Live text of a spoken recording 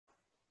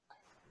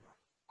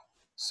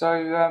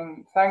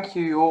Thank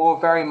you all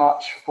very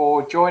much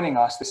for joining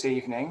us this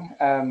evening.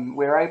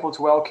 We're able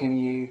to welcome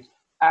you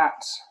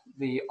at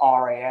the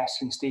RAS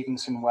in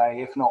Stevenson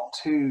Way, if not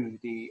to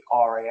the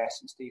RAS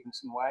in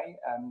Stevenson Way.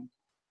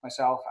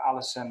 Myself,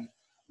 Alison,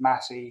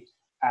 Matty,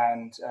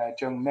 and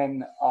Jung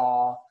Min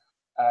are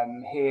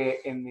here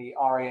in the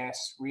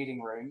RAS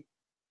reading room.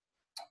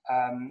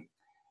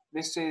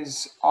 This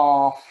is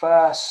our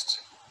first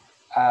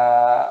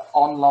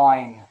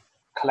online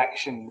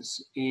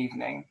collections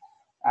evening,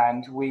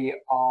 and we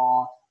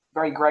are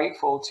very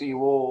grateful to you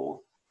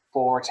all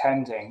for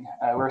attending.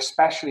 We're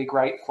especially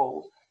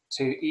grateful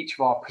to each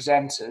of our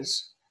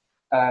presenters,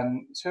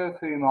 two of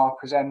whom are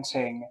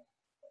presenting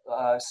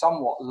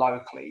somewhat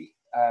locally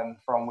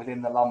from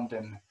within the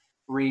London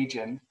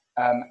region,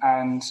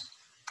 and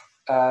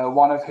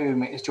one of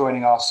whom is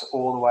joining us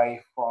all the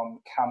way from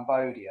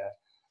Cambodia.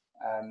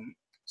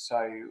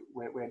 So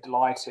we're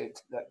delighted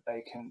that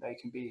they can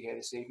be here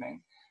this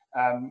evening.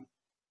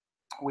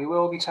 We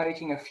will be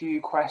taking a few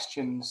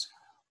questions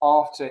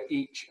after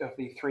each of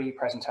the three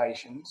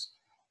presentations,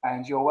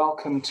 and you're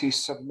welcome to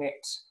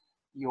submit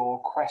your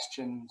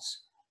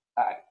questions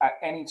at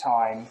any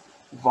time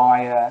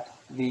via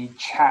the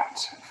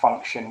chat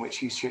function,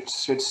 which you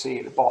should see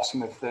at the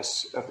bottom of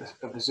this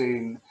of the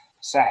Zoom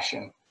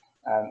session,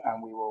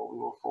 and we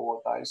will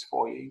forward those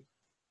for you.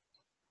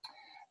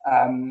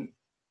 And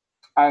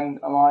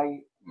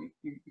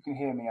you can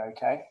hear me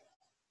okay?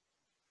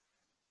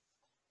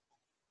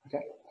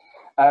 Okay.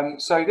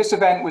 So this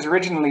event was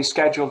originally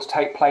scheduled to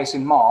take place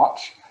in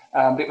March,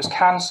 but it was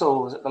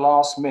cancelled at the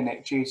last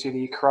minute due to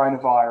the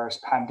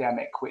coronavirus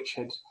pandemic, which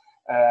had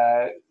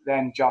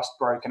then just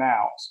broken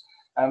out.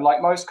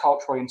 Like most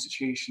cultural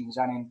institutions,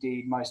 and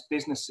indeed most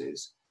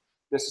businesses,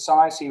 the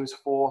Society was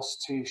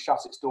forced to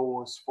shut its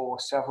doors for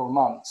several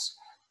months.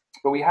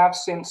 But we have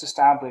since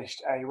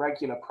established a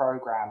regular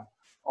programme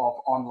of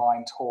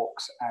online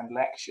talks and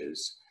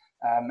lectures.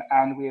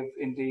 And we have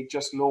indeed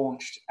just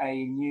launched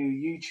a new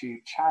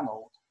YouTube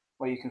channel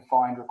where you can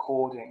find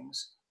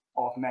recordings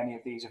of many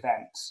of these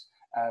events.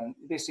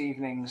 This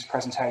evening's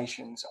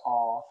presentations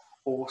are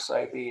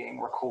also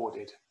being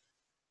recorded.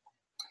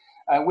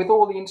 With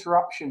all the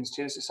interruptions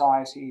to the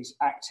Society's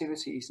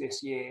activities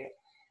this year,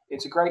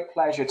 it's a great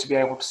pleasure to be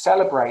able to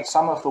celebrate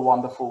some of the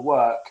wonderful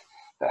work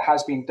that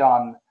has been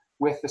done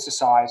with the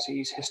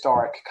Society's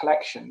historic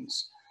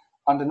collections.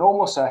 Under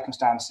normal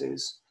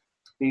circumstances,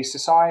 the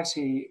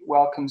Society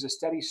welcomes a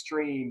steady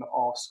stream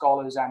of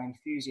scholars and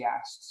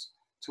enthusiasts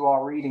to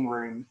our reading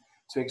room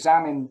to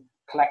examine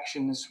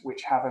collections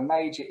which have a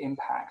major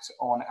impact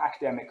on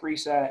academic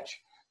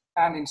research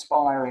and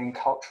inspiring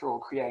cultural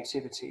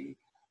creativity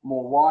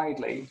more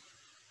widely.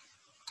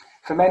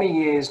 For many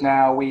years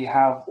now, we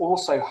have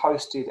also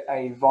hosted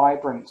a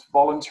vibrant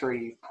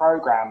voluntary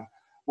programme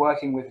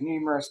working with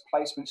numerous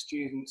placement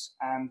students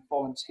and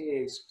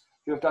volunteers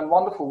who have done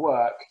wonderful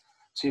work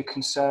to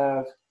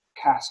conserve,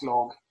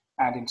 catalogue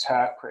and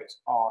interpret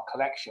our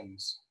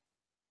collections.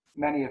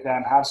 Many of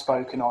them have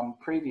spoken on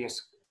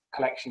previous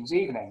collections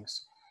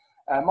evenings.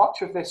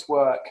 Much of this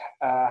work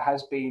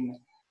has been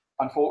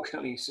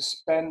unfortunately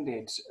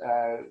suspended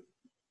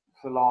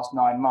for the last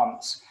 9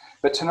 months,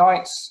 but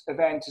tonight's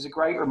event is a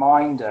great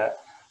reminder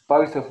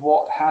both of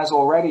what has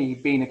already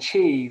been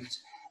achieved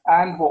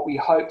and what we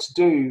hope to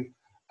do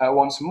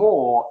once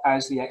more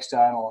as the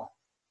external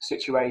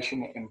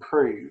situation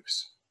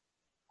improves.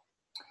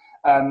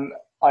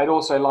 I'd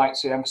also like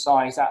to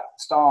emphasise that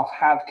staff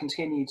have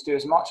continued to do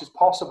as much as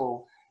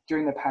possible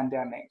during the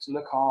pandemic to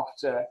look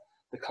after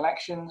the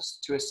collections,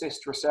 to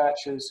assist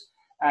researchers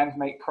and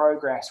make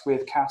progress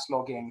with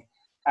cataloguing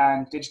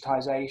and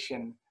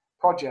digitisation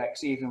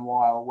projects even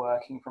while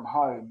working from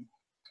home.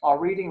 Our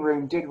reading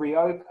room did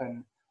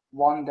reopen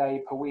 1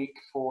 day per week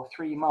for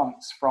 3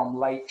 months from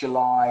late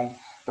July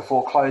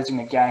before closing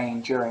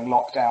again during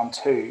lockdown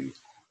 2.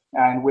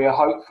 And we're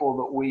hopeful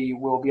that we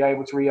will be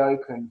able to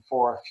reopen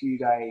for a few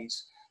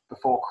days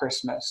before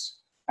Christmas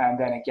and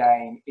then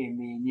again in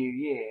the new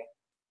year.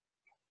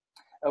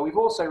 We've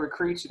also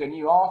recruited a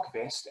new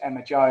archivist,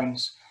 Emma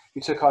Jones,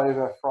 who took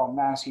over from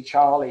Nancy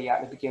Charlie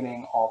at the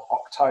beginning of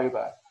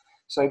October.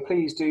 So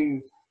please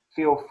do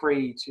feel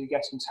free to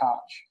get in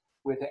touch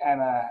with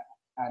Emma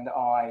and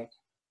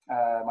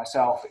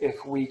myself,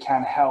 if we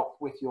can help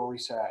with your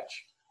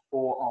research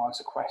or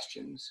answer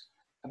questions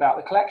about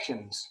the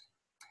collections.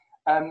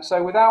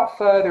 So without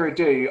further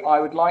ado,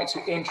 I would like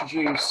to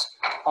introduce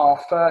our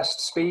first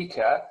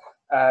speaker,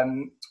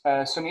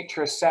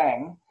 Sunitra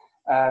Singh.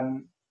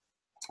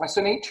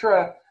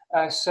 Sunitra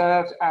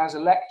served as a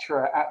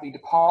lecturer at the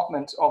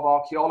Department of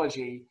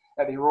Archaeology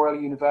at the Royal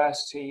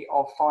University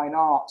of Fine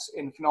Arts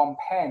in Phnom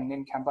Penh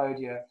in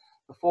Cambodia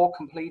before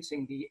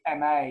completing the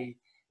MA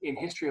in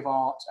History of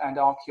Art and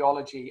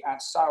Archaeology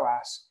at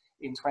SOAS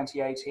in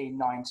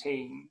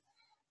 2018-19.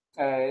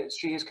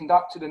 She has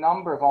conducted a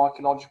number of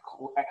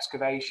archaeological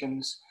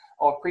excavations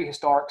of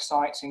prehistoric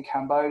sites in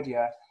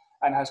Cambodia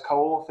and has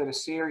co-authored a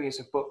series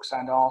of books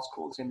and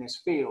articles in this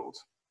field.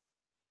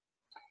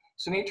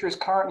 Sunitra is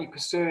currently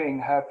pursuing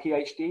her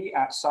PhD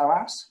at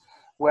SOAS,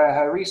 where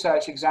her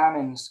research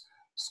examines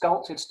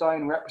sculpted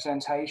stone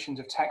representations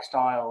of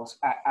textiles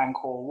at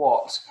Angkor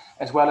Wat,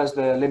 as well as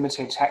the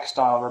limited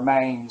textile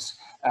remains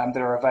that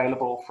are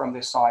available from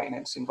this site and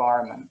its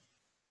environment.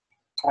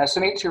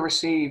 Sunitra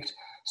received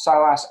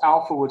SOAS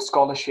Alphawood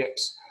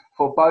scholarships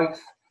for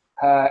both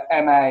her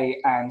MA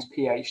and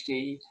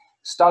PhD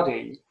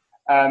study.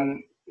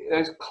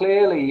 There's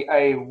clearly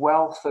a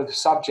wealth of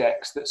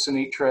subjects that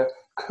Sunitra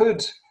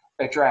could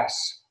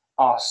address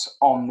us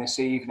on this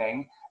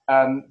evening,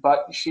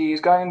 but she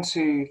is going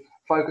to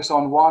focus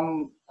on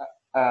one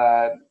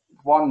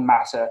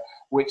matter,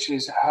 which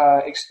is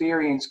her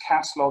experience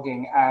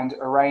cataloguing and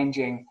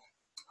arranging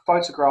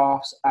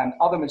photographs and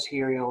other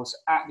materials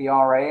at the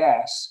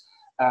RAS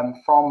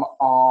from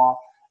our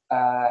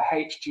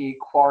HG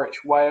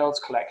Quaritch Wales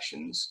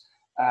collections,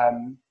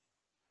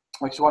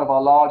 which is one of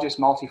our largest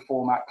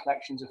multi-format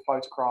collections of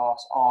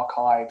photographs,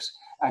 archives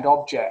and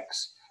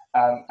objects,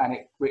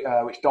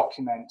 which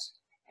document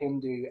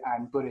Hindu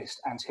and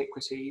Buddhist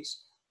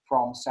antiquities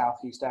from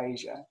Southeast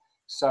Asia.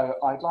 So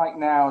I'd like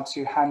now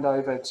to hand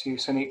over to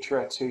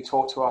Sunitra to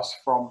talk to us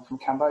from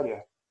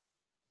Cambodia.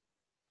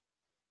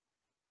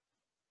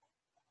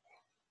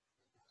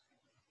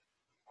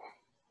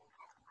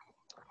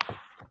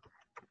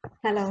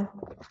 Hello,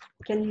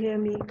 can you hear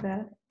me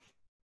well?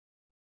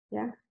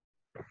 Yeah.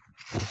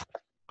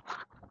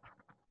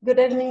 Good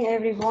evening,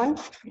 everyone.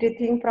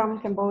 Greeting from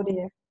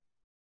Cambodia.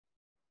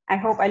 I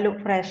hope I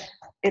look fresh.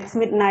 It's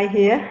midnight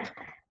here,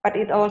 but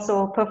it's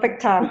also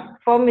perfect time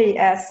for me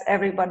as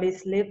everybody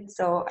sleeps,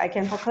 so I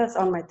can focus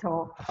on my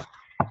talk.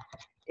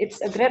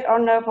 It's a great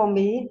honor for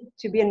me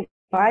to be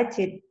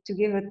invited to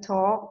give a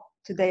talk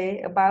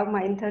today about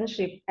my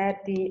internship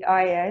at the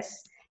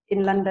RAS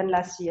in London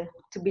last year,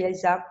 to be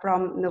exact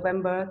from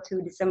November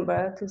to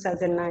December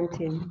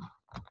 2019.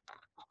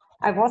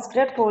 I was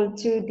grateful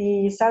to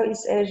the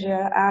Southeast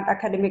Asia Art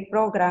Academic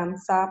Program,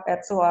 SAP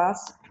at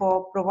SOAS,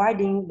 for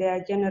providing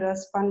their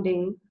generous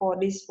funding for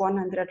this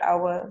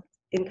 100-hour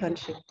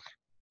internship.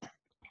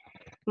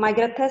 My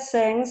greatest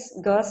thanks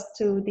goes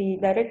to the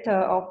director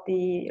of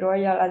the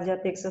Royal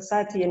Asiatic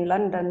Society in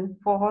London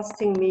for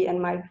hosting me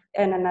and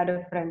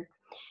another friend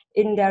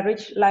in their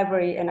rich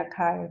library and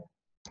archive.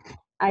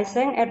 I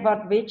thank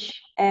Edward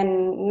Witch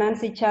and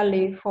Nancy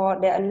Charlie for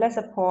their endless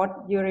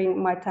support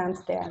during my time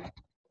there.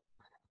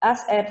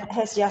 As Ed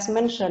has just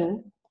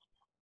mentioned,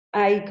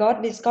 I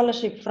got the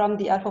scholarship from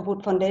the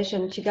Alphawood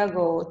Foundation,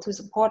 Chicago, to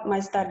support my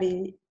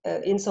study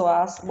in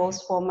SOAS,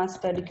 both for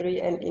master degree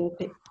and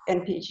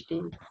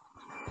PhD.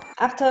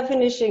 After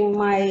finishing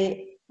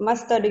my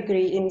master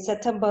degree in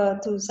September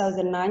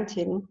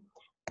 2019,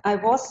 I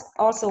was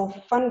also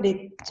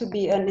funded to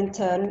be an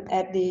intern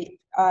at the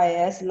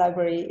RAS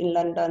library in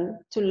London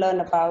to learn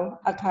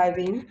about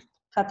archiving,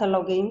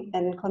 cataloging,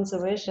 and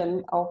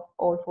conservation of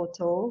old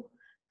photo,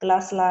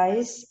 glass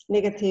slides,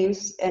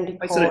 negatives, and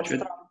reports.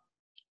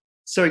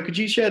 Sorry, could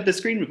you share the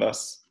screen with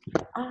us?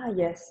 Ah,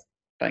 yes.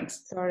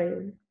 Thanks.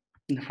 Sorry.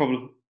 No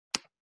problem.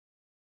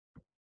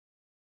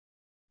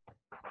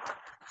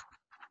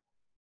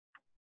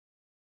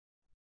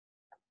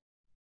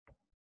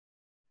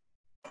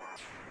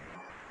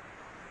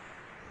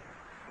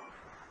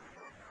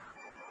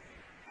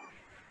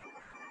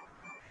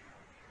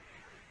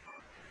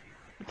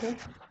 Okay.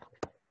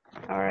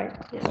 All right.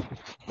 Yeah.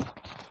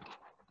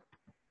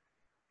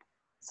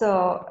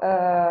 So,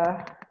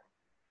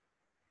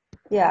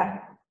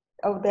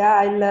 out there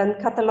I learned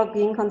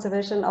cataloging,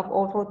 conservation of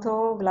old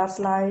photo, glass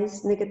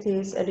slides,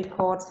 negatives, and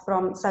records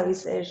from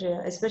Southeast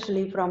Asia,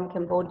 especially from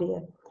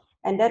Cambodia.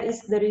 And that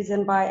is the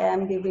reason why I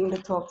am giving the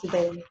talk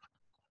today.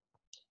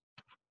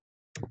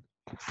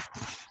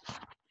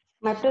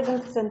 My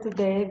presentation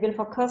today will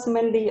focus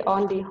mainly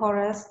on the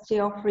Horace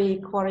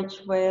Geoffrey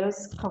Quaritch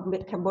Wales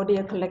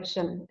Cambodia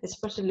collection,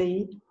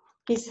 especially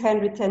his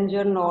handwritten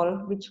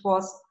journal, which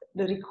was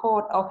the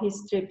record of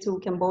his trip to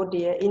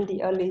Cambodia in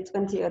the early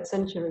 20th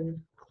century.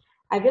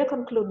 I will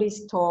conclude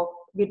this talk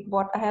with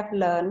what I have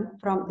learned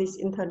from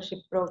this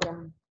internship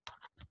program.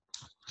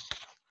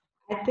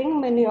 I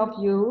think many of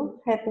you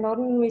have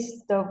known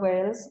Mr.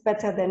 Wales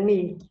better than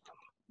me,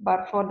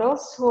 but for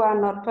those who are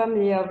not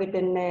familiar with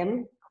the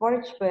name,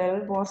 Quaritch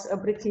Wales was a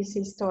British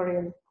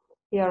historian.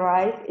 He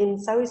arrived in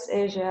Southeast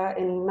Asia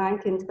in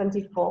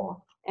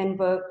 1924 and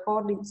worked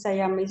for the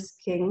Siamese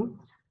king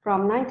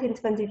from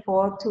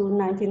 1924 to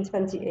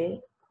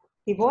 1928.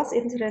 He was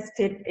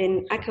interested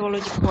in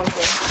archaeological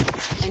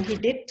work, and he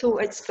did 2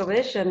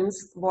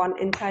 excavations, one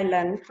in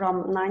Thailand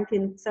from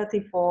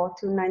 1934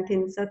 to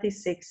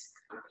 1936,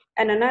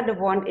 and another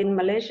one in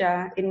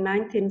Malaysia in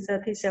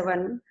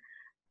 1937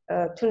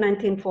 to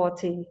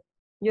 1940.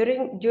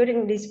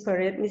 During this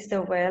period,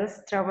 Mr.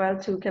 Wales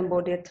traveled to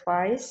Cambodia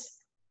twice,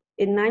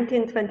 in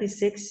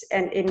 1926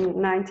 and in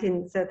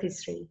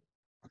 1933.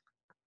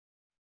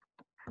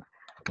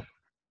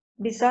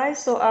 Besides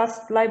SOAS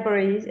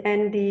Library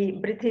and the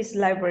British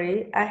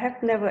Library, I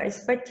have never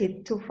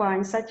expected to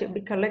find such a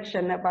big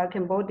collection about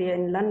Cambodia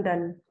in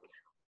London,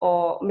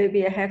 or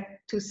maybe I have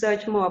to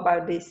search more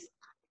about this.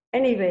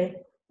 Anyway,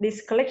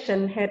 this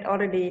collection had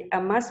already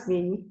amazed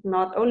me,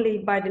 not only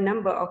by the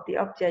number of the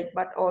object,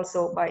 but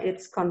also by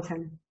its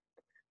content.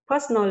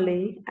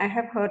 Personally, I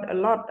have heard a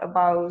lot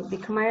about the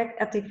Khmer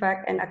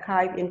artifact and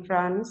archive in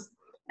France,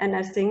 and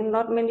I think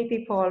not many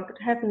people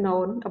have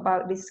known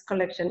about this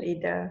collection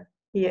either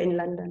here in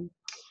London,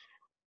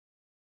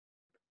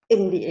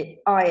 in the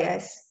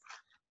RAS.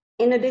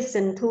 In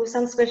addition to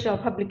some special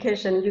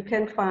publications, you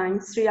can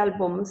find 3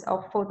 albums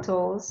of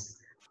photos,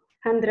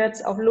 hundreds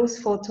of loose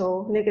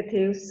photo,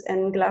 negatives,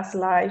 and glass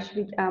slides,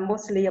 which are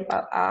mostly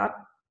about art,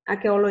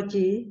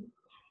 archaeology,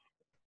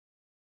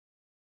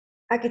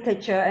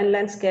 architecture, and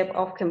landscape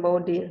of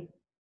Cambodia.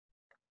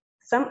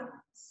 Some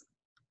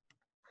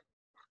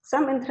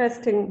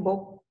interesting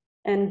book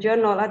and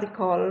journal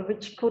article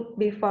which could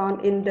be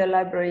found in the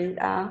library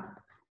are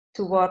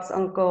Towards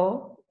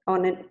Angkor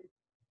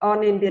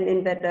on Indian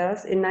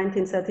invaders in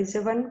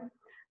 1937,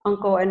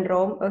 Angkor and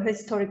Rome, a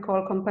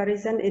historical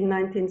comparison in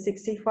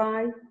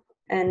 1965,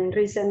 and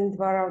recent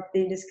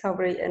variety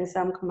discovery and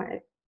some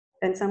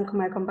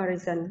Khmer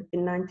comparison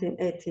in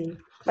 1980.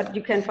 But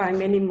you can find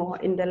many more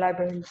in the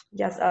library,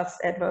 just as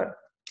Edward.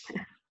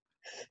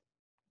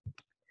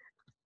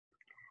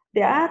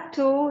 There are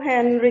 2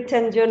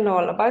 handwritten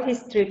journals about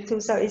his trip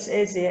to Southeast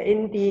Asia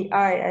in the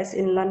RAS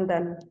in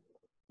London.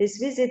 His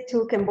visit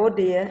to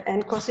Cambodia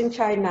and crossing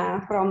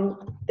China from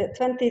the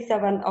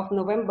 27th of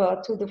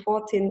November to the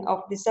 14th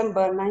of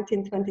December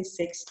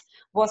 1926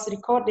 was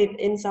recorded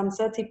in some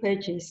 30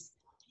 pages.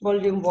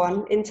 Volume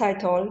 1,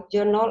 entitled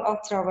Journal of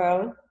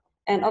Travel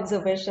and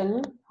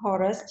Observation,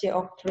 Horace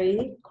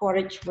Geoffrey,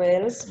 Quaritch,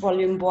 Wales,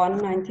 Volume 1,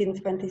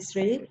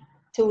 1923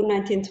 to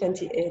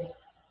 1928.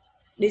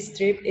 This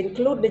trip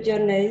includes the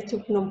journey to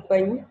Phnom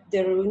Penh,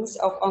 the ruins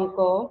of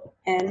Angkor,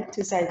 and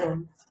to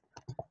Saigon.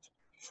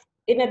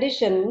 In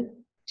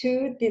addition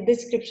to the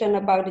description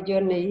about the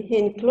journey, he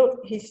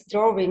includes his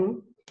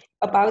drawing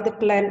about the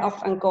plan of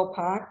Angkor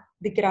Park,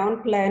 the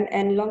ground plan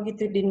and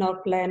longitudinal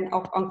plan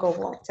of Angkor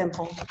Wat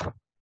Temple.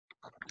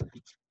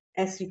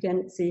 As you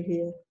can see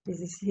here, this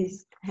is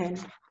his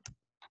hand.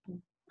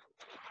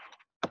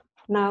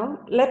 Now,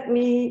 let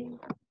me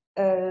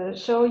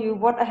show you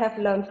what I have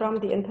learned from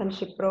the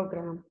internship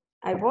program.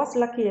 I was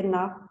lucky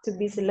enough to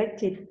be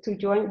selected to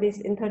join this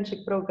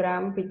internship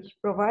program, which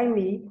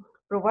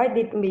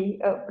provided me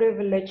a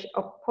privileged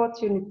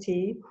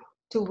opportunity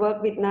to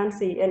work with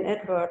Nancy and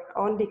Edward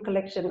on the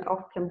collection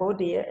of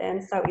Cambodia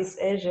and Southeast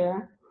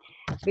Asia,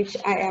 which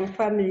I am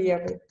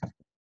familiar with.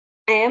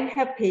 I am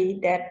happy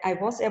that I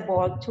was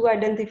able to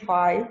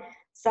identify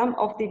some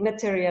of the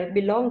material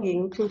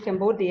belonging to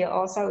Cambodia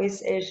or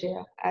Southeast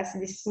Asia, as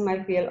this is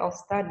my field of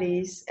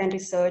studies and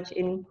research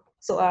in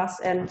SOAS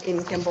and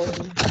in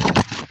Cambodia.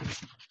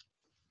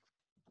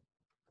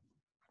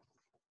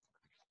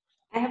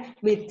 I have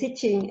been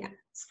teaching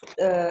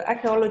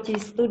archaeology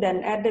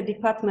student at the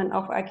Department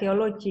of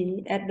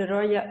Archaeology at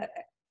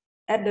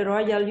the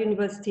Royal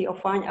University of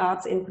Fine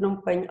Arts in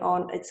Phnom Penh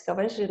on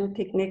excavation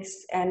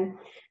techniques and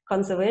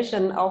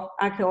conservation of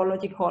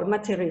archaeological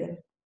material.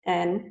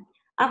 And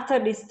after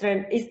this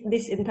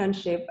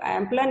internship, I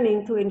am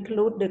planning to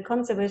include the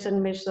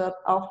conservation method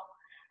of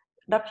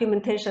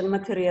documentation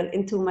material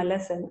into my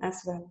lesson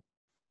as well.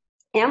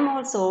 I am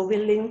also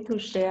willing to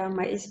share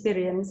my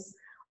experience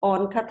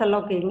on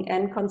cataloging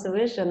and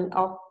conservation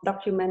of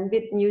documents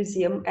with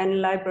museum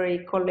and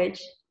library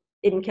college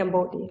in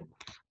Cambodia.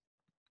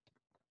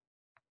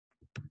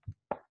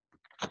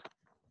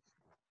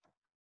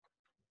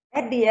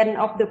 At the end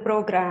of the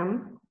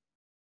program,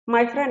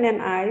 my friend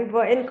and I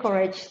were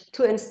encouraged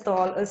to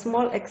install a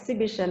small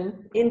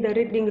exhibition in the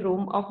reading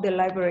room of the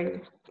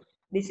library.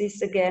 This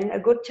is again a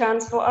good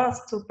chance for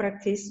us to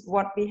practice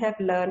what we have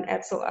learned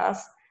at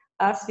SOAS,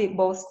 as we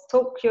both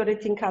took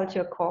curating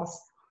culture course,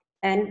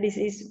 and this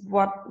is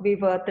what we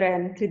were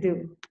trained to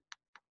do.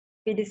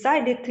 We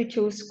decided to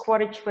choose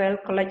Quaritch Whale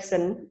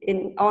collection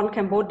on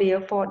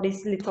Cambodia for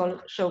this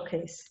little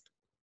showcase.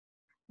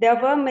 There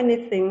were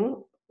many things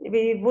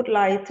we would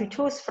like to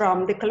choose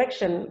from the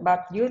collection,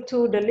 but due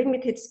to the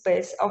limited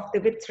space of the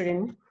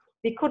vitrine,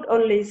 we could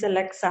only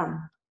select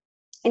some,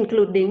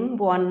 including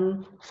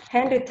one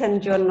handwritten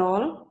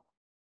journal,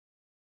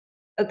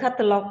 a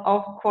catalogue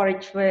of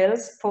Quaritch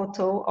Whale's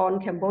photo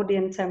on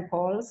Cambodian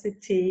temple,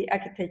 city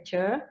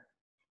architecture,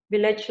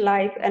 village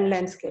life and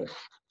landscape.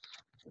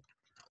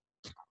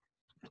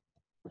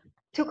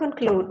 To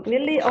conclude,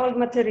 nearly all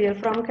material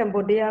from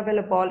Cambodia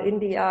available in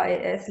the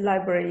RAS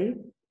library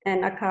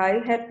and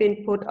archive had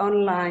been put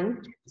online,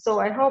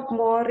 so I hope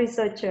more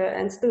researchers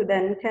and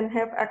students can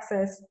have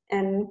access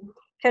and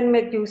can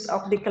make use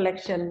of the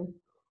collection.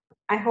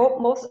 I hope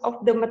most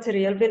of the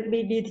material will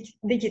be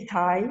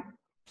digitized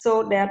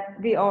so that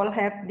we all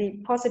have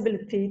the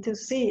possibility to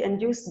see and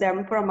use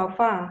them from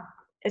afar,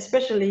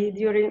 especially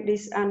during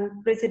this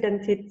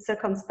unprecedented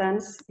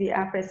circumstance we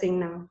are facing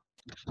now.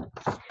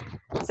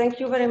 Thank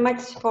you very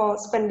much for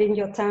spending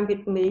your time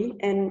with me,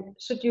 and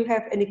should you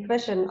have any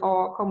question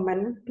or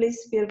comment,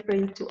 please feel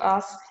free to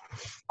ask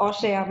or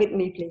share with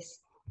me, please.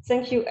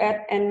 Thank you,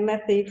 Ed and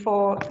Matthew,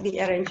 for the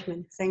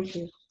arrangement. Thank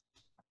you.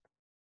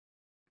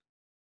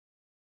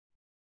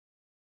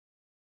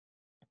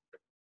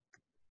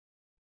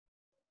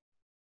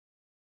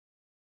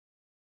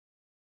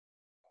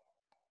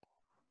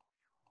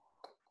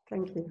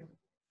 Thank you.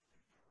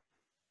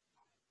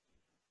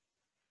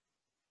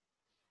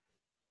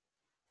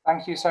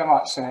 Thank you so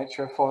much,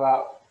 Sinitra, for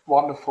that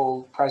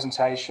wonderful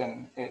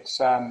presentation. It's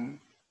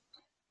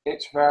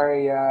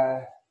very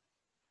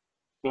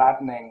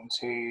gladdening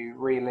to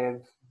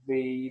relive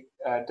the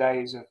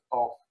days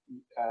of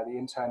the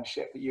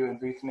internship that you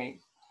and Bhuthani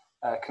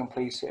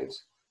completed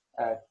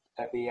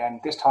at the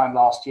end, this time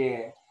last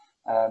year,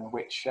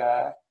 which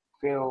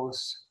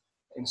feels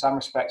in some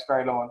respects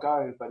very long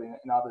ago, but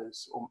in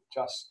others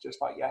just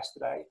like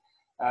yesterday.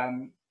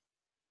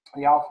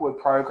 The Alphawood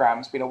program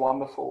has been a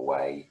wonderful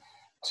way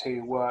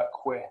to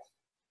work with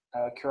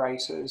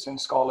curators and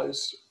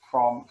scholars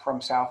from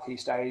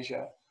Southeast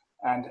Asia,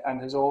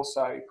 and has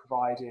also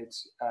provided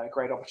a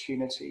great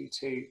opportunity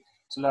to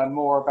learn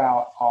more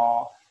about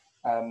our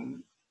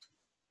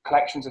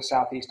collections of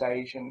Southeast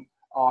Asian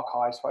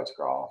archives,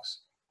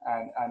 photographs,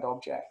 and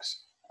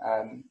objects,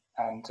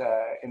 and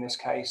in this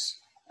case,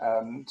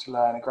 to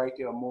learn a great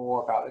deal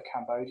more about the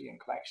Cambodian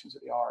collections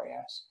at the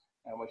RAS,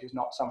 which is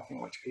not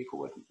something which people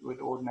would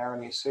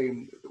ordinarily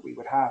assume that we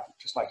would have,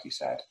 just like you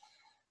said.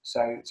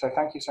 So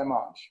thank you so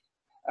much.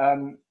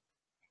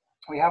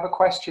 We have a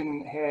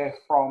question here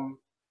from,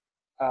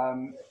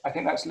 I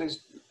think that's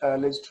Liz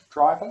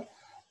Driver,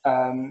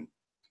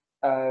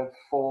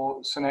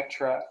 for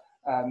Sinitra.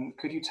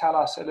 Could you tell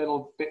us a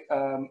little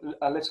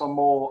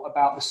more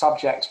about the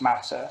subject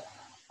matter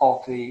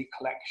of the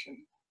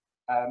collection?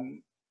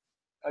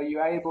 Are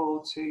you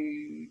able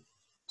to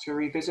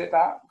revisit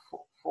that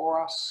for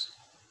us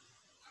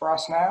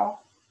now?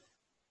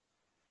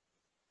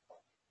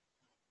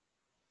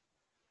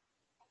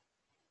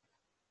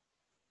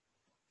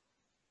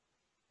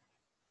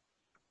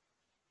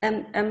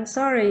 I'm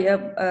sorry,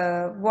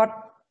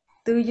 what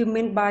do you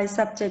mean by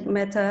subject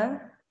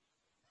matter?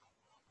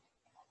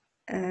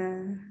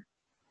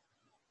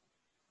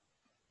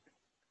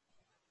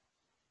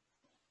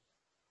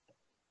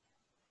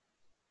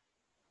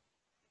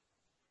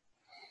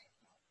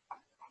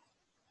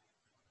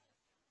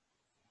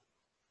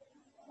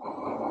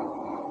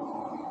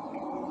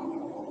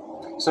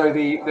 So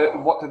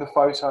what do the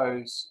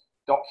photos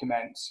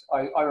document?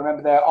 I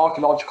remember there are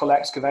archaeological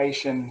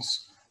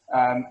excavations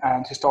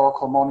and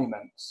historical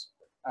monuments.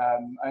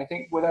 I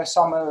think, were there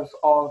some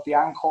of the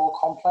Angkor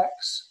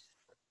complex?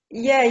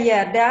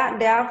 Yeah,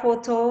 there are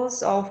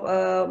photos of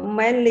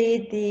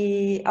mainly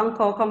the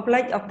Angkor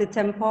complex of the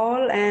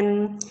temple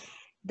and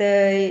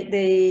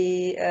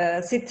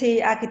the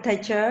city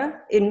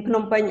architecture in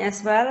Phnom Penh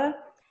as well,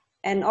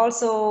 and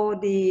also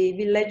the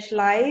village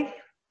life,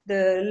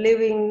 the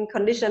living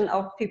condition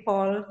of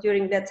people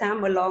during that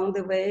time along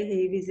the way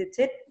he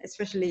visited,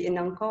 especially in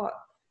Angkor.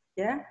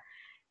 Yeah,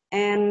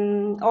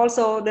 and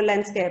also the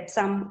landscape,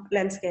 some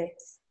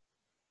landscapes.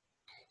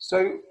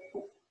 So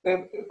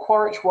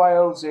Quaritch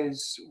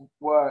Wales's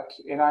work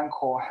in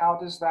Angkor, how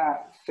does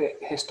that fit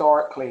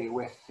historically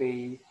with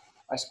I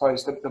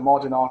suppose the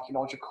modern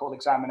archaeological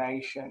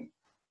examination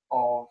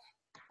of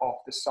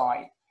the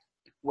site?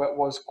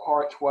 Was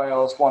Quaritch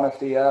Wales one of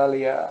the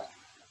earlier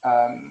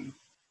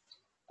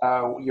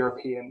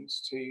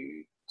Europeans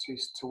to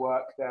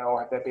work there,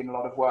 or have there been a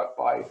lot of work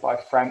by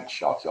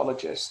French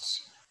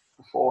archaeologists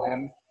before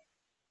him?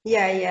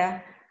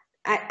 Yeah.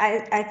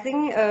 I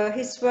think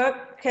his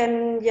work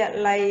can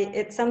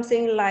it's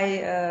something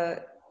like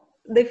a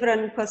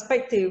different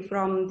perspective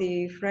from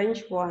the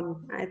French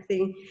one. I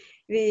think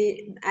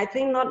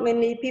not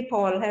many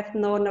people have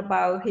known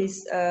about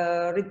his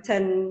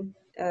handwritten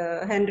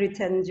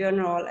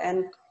journal,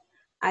 and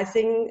I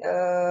think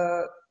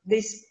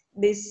this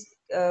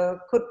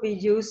could be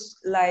used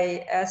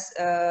like as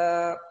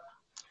a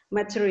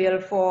material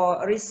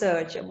for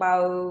research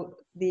about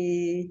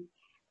the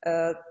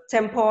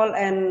temple,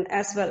 and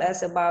as well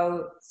as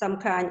about some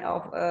kind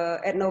of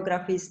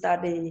ethnography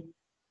study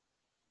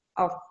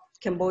of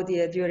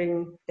Cambodia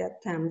during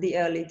that time, the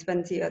early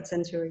 20th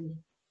century.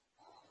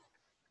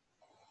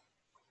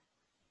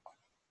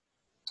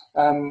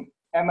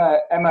 Emma,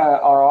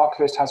 our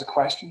archivist, has a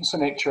question,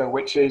 Sinitra,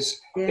 which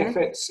is, if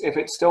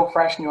it's still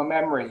fresh in your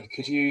memory,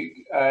 could you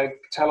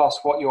tell us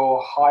what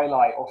your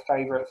highlight or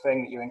favorite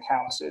thing that you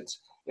encountered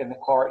in the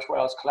Quaritch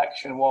Wales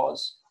collection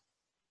was?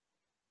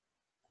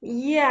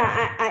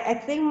 Yeah, I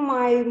think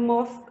my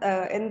most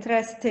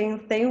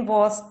interesting thing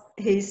was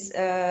his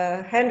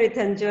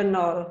handwritten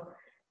journal.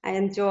 I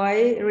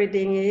enjoy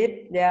reading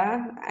it.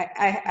 Yeah,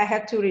 I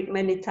have to read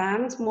many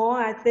times more,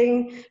 I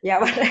think. Yeah,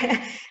 but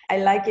I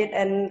like it,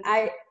 and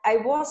I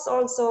was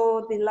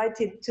also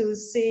delighted to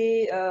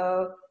see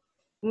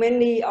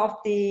many of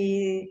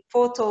the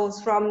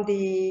photos from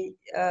the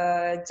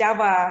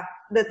Java,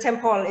 the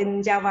temple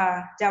in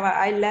Java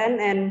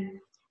Island, and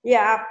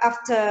yeah,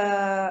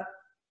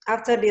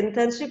 after the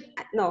internship,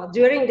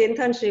 during the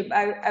internship,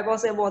 I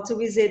was able to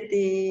visit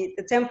the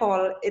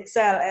temple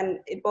itself, and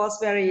it was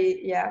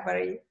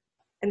very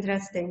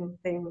interesting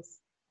things.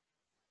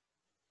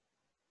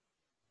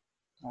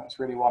 That's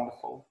really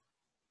wonderful.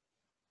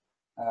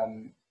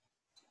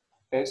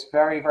 It's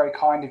very, very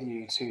kind of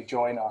you to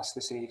join us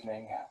this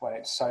evening when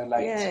it's so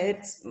late. Yeah,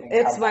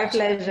 it's my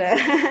pleasure.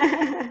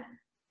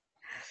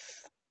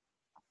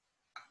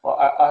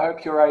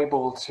 hope you're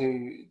able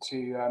to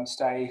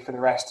stay for the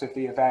rest of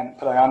the event,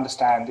 but I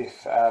understand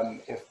if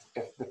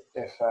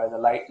the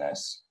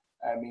lateness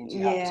means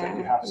you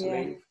have to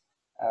leave.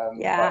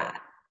 Yeah,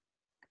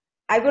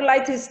 I would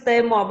like to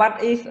stay more,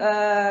 but if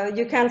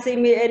you can't see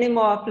me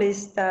anymore,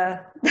 please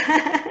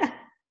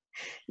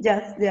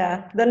just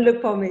don't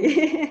look for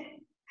me.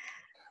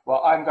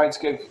 Well, I'm going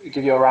to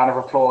give you a round of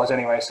applause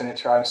anyway,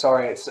 Sunitra. I'm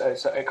sorry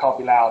it can't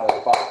be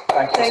louder, but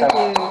thank you so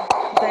much.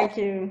 Thank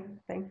you.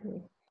 Thank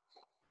you.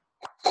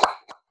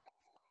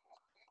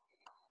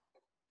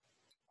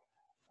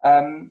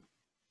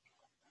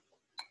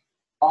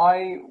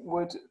 I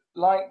would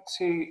like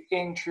to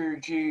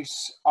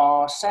introduce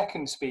our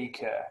second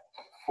speaker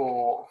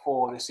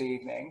for this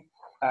evening,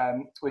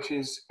 which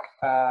is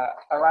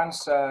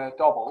Arantza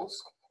Dobbels,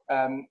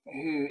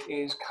 who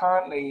is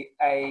currently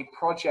a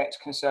project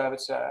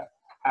conservator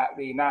at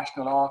the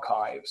National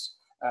Archives,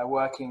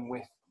 working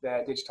with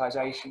their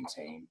digitization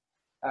team.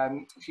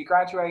 She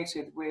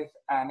graduated with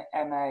an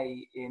MA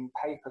in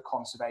paper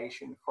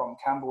conservation from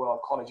Camberwell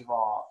College of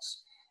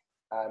Arts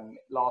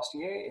last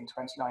year in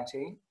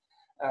 2019.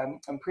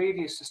 And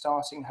previous to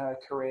starting her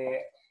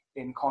career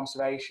in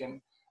conservation,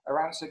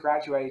 Arantza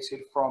graduated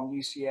from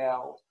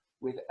UCL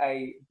with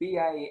a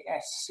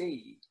BA-SC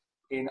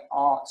in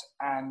Art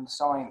and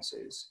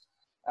Sciences.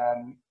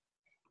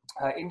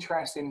 Her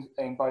interest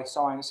in both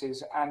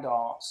sciences and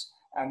arts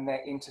and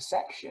their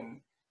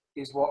intersection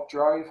is what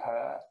drove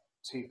her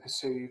to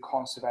pursue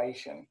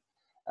conservation.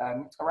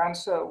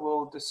 Arantza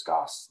will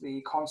discuss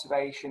the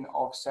conservation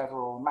of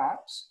several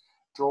maps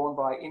drawn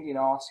by Indian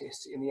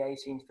artists in the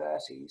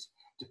 1830s,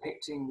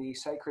 depicting the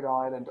sacred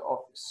island of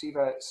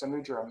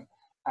Sivasamudram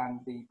and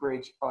the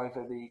bridge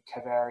over the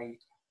Kaveri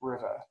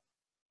river.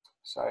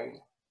 So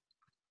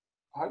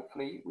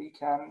hopefully we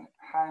can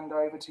hand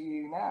over to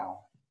you now.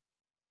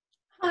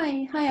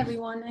 Hi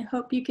everyone. I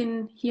hope you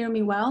can hear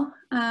me well.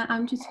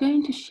 I'm just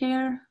going to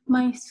share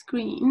my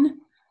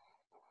screen.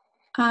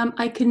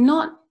 I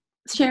cannot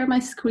share my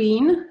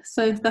screen,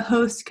 so if the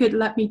host could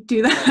let me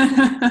do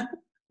that.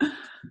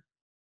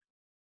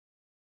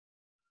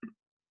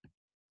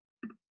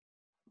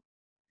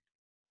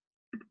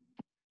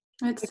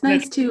 It's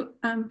nice to,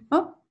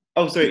 oh,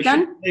 sorry, it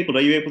should be disabled.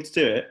 Are you able to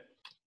do it?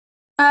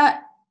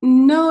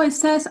 No, it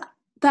says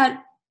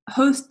that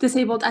host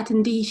disabled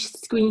attendee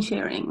screen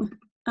sharing.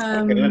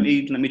 Okay, let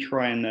me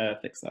try and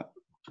fix that.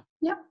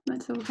 Yeah,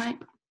 that's all right.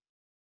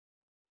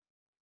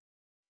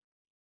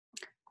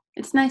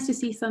 It's nice to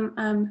see some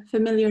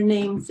familiar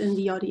names in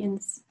the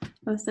audience. It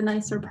was a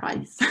nice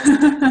surprise.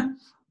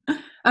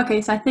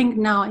 Okay, so I think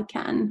now I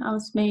can. I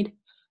was made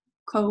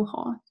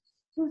co-host.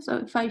 So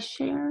if I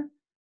share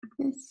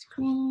this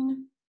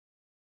screen,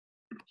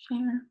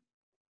 share,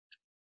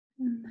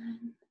 and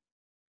then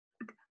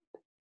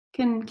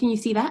can you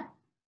see that?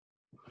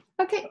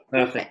 Okay,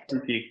 perfect.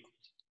 Thank you.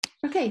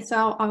 Okay,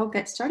 so I'll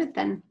get started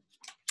then.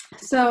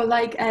 So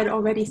like Ed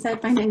already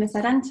said, my name is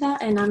Arantza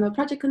and I'm a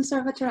project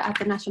conservator at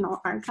the National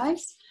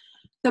Archives.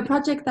 The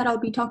project that I'll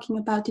be talking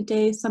about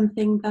today is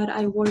something that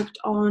I worked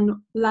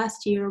on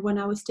last year when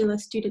I was still a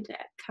student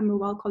at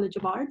Camberwell College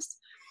of Arts.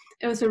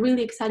 It was a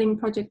really exciting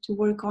project to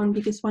work on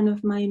because one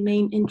of my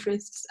main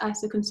interests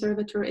as a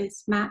conservator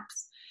is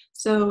maps.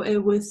 So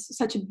it was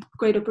such a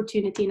great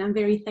opportunity, and I'm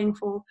very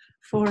thankful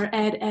for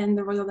Ed and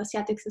the Royal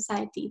Asiatic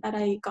Society that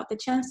I got the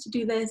chance to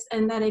do this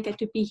and that I get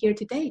to be here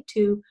today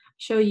to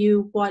show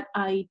you what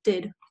I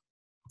did.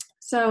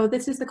 So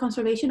this is the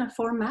conservation of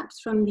 4 maps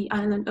from the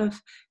island of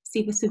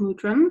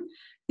Sivasamudram.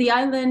 The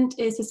island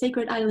is a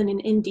sacred island in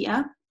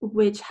India,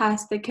 which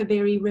has the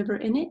Kaveri river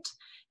in it.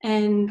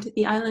 And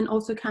the island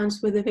also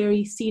counts with a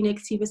very scenic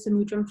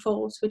Sivasamudram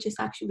falls, which is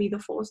actually the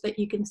falls that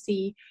you can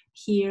see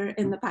here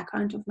in the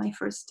background of my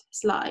first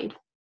slide.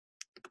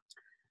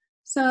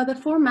 So the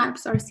 4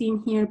 maps are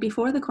seen here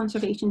before the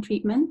conservation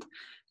treatment.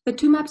 The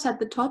 2 maps at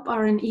the top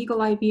are an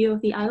eagle-eye view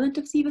of the island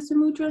of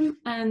Sivasamudram,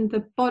 and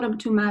the bottom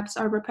 2 maps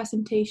are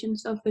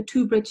representations of the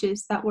 2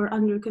 bridges that were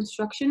under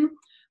construction.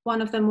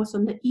 One of them was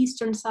on the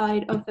eastern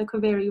side of the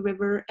Kaveri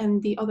river,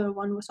 and the other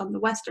one was on the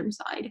western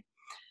side.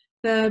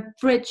 The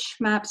bridge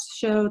maps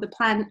show the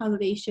plan,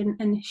 elevation,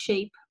 and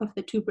shape of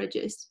the 2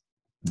 bridges.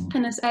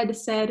 And as Ed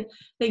said,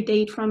 they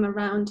date from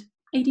around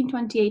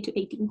 1828 to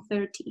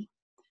 1830.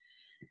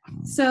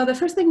 So the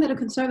first thing that a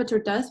conservator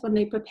does when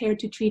they prepare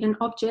to treat an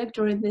object,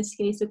 or in this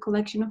case, a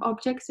collection of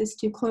objects, is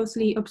to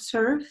closely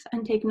observe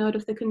and take note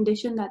of the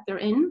condition that they're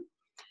in.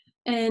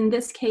 In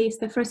this case,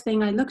 the first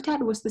thing I looked at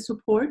was the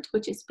support,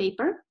 which is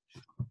paper.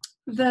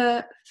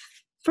 The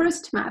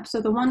first map,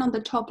 so the one on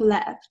the top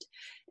left,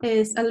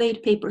 is a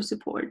laid paper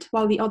support,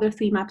 while the other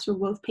 3 maps are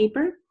wove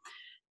paper.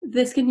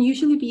 This can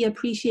usually be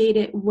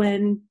appreciated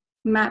when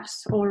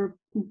maps or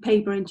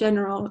paper in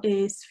general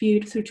is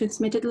viewed through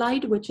transmitted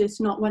light, which is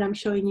not what I'm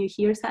showing you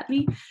here,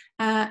 sadly.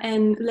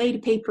 And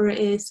laid paper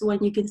is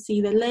when you can see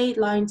the laid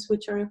lines,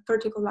 which are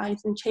vertical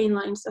lines and chain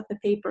lines of the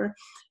paper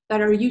that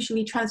are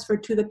usually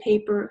transferred to the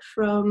paper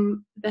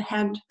from the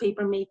hand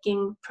paper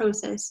making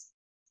process.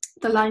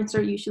 The lines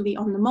are usually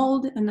on the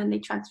mold and then they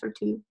transfer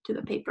to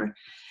the paper.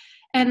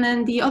 And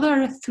then the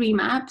other 3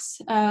 maps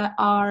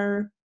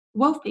are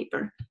wove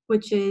paper,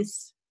 which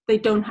is, they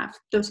don't have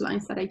those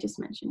lines that I just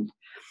mentioned.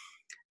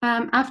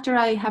 After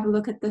I have a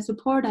look at the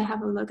support, I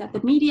have a look at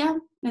the media.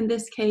 In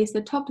this case,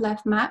 the top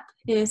left map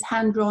is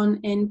hand-drawn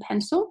in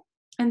pencil,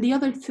 and the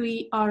other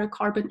 3 are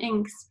carbon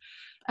inks.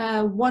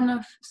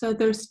 So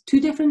there's 2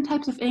 different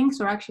types of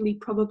inks, or actually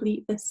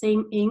probably the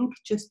same ink,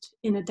 just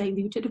in a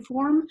diluted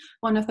form.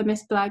 One of them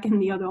is black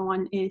and the other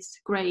one is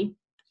gray.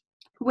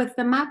 With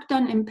the map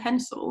done in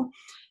pencil,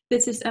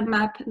 this is a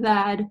map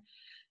that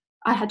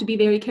I had to be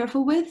very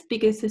careful with,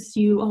 because as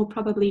you all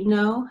probably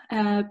know,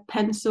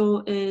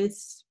 pencil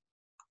is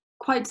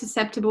quite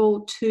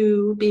susceptible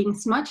to being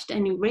smudged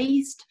and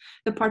erased.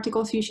 The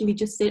particles usually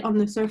just sit on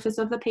the surface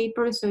of the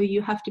paper, so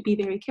you have to be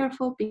very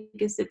careful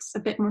because it's a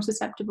bit more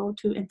susceptible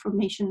to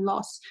information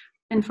loss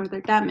and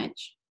further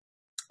damage.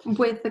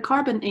 With the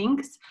carbon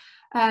inks,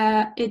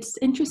 it's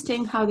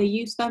interesting how they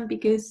use them,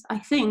 because I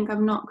think,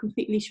 I'm not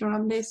completely sure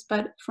on this,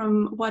 but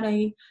from what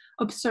I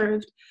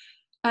observed,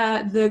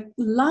 the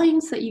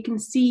lines that you can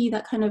see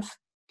that kind of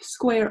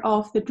square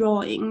off the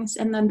drawings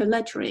and then the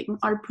lettering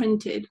are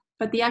printed,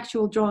 but the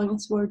actual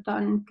drawings were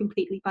done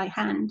completely by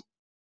hand.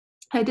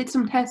 I did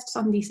some tests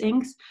on these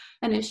inks,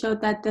 and it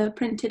showed that the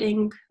printed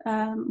ink,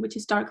 which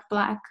is dark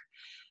black,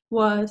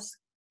 was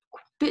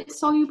a bit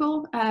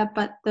soluble,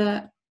 but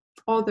the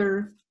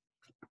other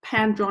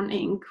hand-drawn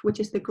ink, which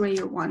is the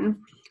grayer one,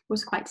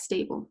 was quite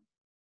stable.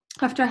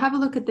 After I have a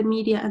look at the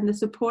media and the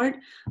support,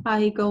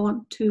 I go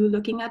on to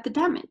looking at the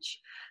damage.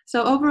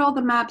 So overall,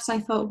 the maps I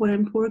thought were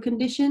in poor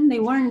condition. They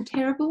weren't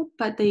terrible,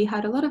 but they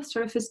had a lot of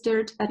surface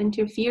dirt that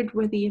interfered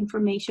with the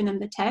information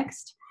and the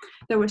text.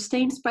 There were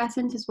stains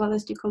present, as well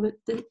as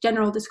the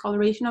general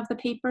discoloration of the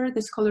paper,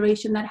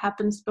 discoloration that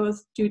happens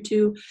both due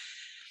to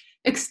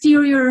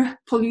exterior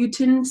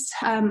pollutants,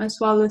 as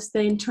well as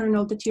the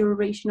internal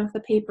deterioration of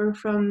the paper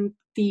from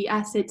the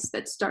acids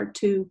that start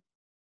to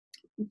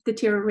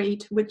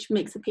deteriorate, which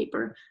makes the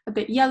paper a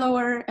bit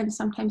yellower and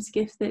sometimes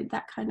gives it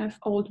that kind of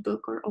old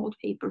book or old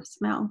paper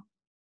smell.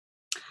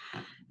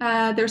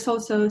 There's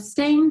also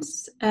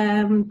stains.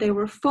 There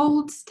were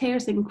folds,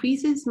 tears, and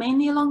creases,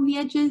 mainly along the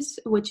edges,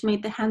 which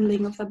made the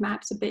handling of the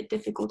maps a bit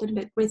difficult and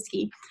a bit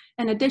risky.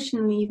 And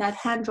additionally, that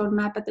hand-drawn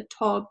map at the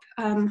top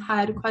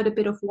had quite a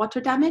bit of water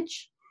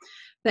damage.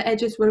 The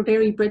edges were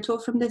very brittle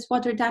from this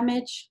water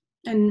damage,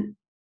 and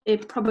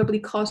it probably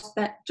caused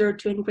that dirt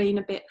to ingrain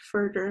a bit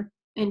further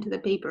into the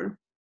paper.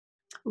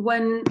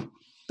 When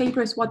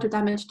paper is water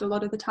damaged, a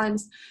lot of the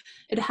times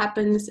it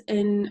happens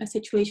in a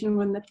situation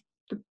when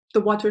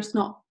the water is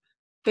not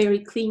very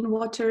clean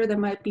water. There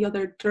might be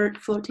other dirt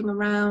floating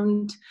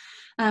around.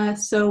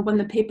 So when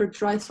the paper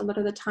dries, a lot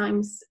of the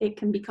times it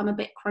can become a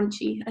bit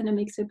crunchy, and it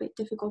makes it a bit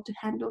difficult to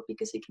handle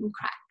because it can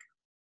crack.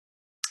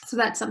 So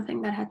that's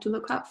something that I had to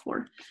look out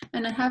for.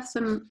 And I have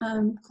some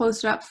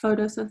closer up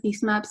photos of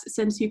these maps,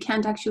 since you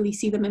can't actually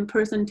see them in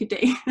person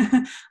today.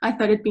 I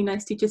thought it'd be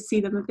nice to just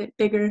see them a bit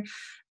bigger.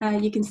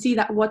 You can see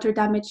that water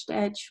damaged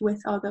edge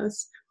with all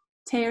those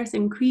tears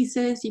and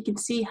creases. You can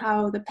see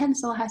how the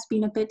pencil has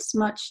been a bit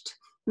smudged,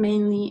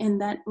 mainly in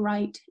that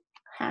right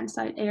hand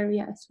side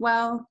area as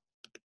well.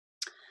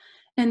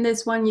 In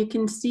this one, you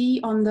can see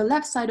on the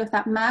left side of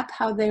that map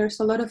how there's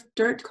a lot of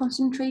dirt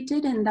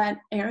concentrated in that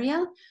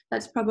area.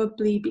 That's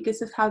probably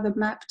because of how the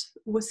map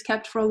was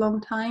kept for a long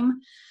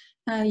time.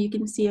 You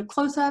can see a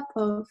close-up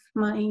of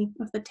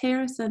the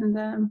tears and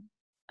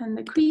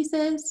the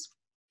creases.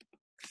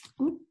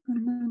 Ooh,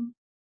 and then,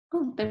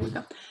 oh, there we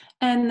go.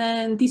 And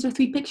then these are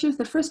 3 pictures.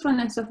 The first one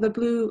is of the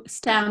blue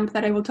stamp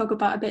that I will talk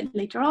about a bit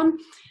later on.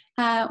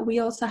 We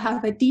also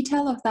have a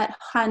detail of that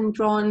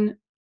hand-drawn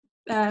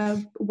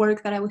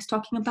work that I was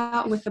talking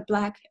about with the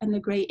black and the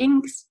gray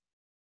inks.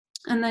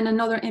 And then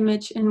another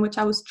image in which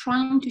I was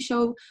trying to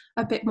show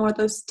a bit more of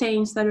those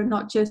stains that are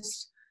not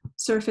just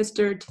surface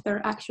dirt,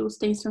 they're actual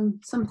stains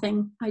from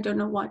something, I don't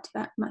know what,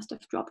 that must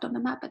have dropped on the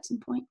map at some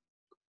point.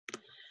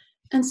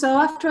 And so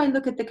after I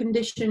look at the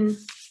condition,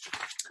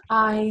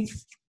 I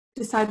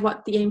decide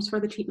what the aims for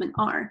the treatment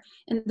are.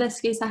 In this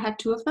case, I had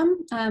 2 of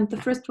them.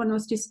 The first one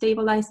was to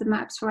stabilize the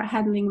maps for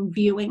handling and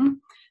viewing.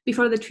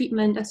 Before the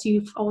treatment, as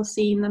you've all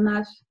seen, the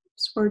maps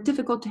were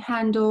difficult to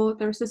handle.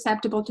 They're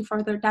susceptible to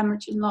further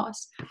damage and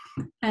loss.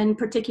 And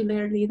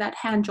particularly that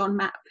hand-drawn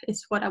map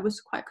is what I was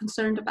quite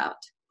concerned about.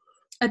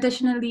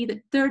 Additionally, the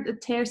dirt, the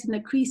tears, and the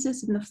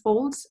creases and the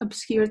folds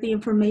obscure the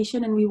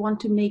information, and we want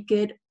to make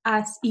it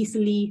as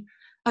easily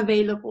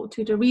available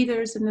to the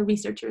readers and the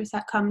researchers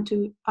that come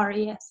to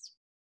RAS.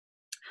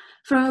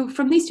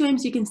 From these 2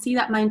 aims, you can see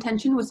that my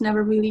intention was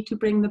never really to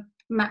bring the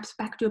maps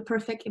back to a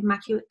perfect,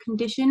 immaculate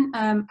condition.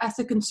 As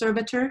a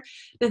conservator,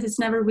 this is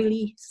never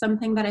really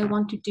something that I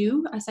want to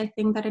do, as I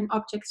think that an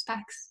object's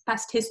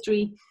past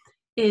history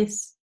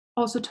is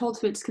also told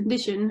to its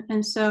condition.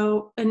 And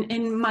so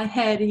in my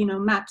head, you know,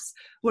 maps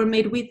were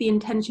made with the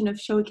intention of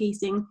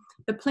showcasing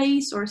the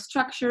place or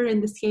structure,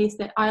 in this case,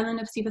 the island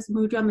of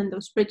Sivasamudram and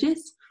those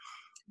bridges.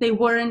 They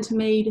weren't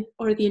made,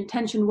 or the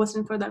intention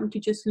wasn't for them to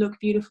just look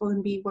beautiful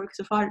and be works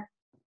of art.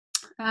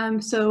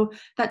 So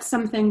that's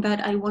something that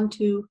I want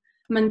to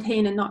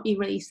maintain and not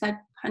erase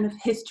that kind of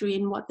history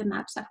in what the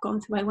maps have gone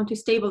through. I want to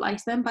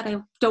stabilize them, but I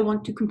don't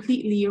want to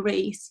completely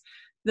erase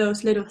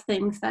those little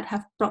things that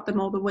have brought them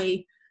all the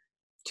way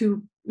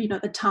to, you know,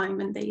 the time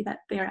and day that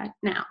they're at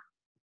now.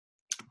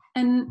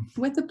 And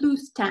with the blue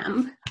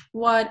stamp,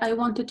 what I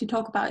wanted to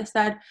talk about is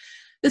that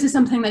this is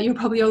something that you're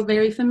probably all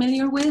very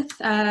familiar with.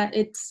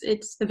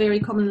 It's the very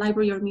common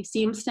library or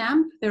museum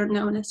stamp. They're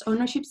known as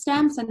ownership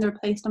stamps, and they're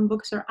placed on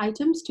books or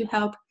items to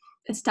help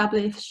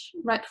establish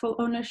rightful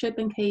ownership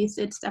in case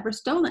it's ever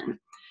stolen.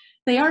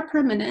 They are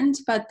permanent,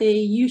 but they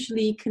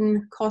usually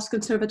can cause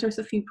conservators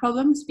a few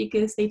problems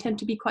because they tend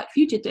to be quite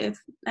fugitive.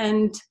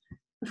 And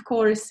of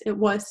course, it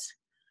was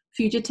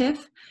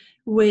fugitive,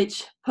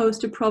 which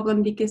posed a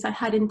problem because I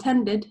had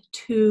intended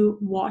to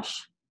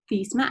wash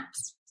these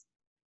maps.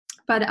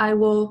 But I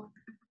will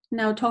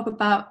now talk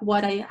about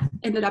what I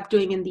ended up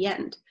doing in the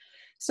end.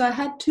 So I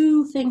had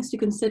two things to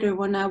consider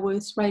when I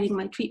was writing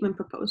my treatment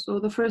proposal.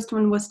 The first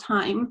one was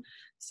time.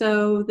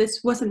 So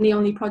this wasn't the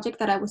only project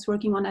that I was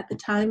working on at the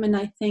time, and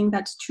I think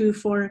that's true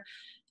for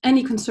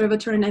any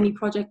conservator and any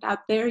project out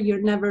there.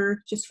 You're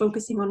never just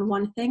focusing on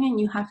one thing, and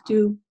you have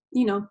to,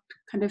 you know,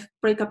 kind of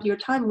break up your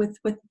time with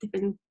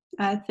different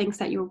things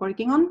that you're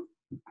working on.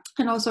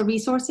 And also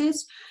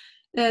resources.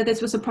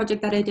 This was a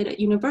project that I did at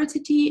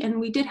university, and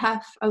we did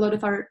have a lot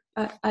of our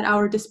at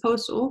our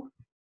disposal,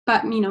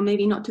 but, you know,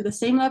 maybe not to the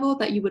same level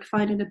that you would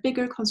find in a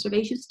bigger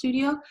conservation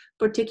studio,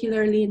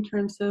 particularly in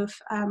terms of,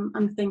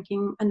 I'm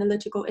thinking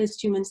analytical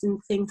instruments and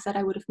things that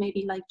I would have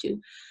maybe liked to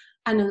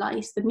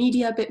analyze the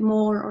media a bit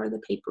more or the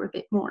paper a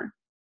bit more.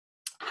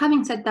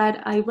 Having said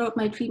that, I wrote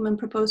my treatment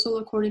proposal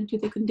according to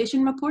the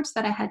condition reports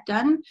that I had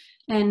done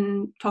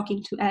and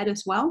talking to Ed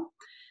as well.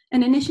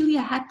 And initially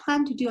I had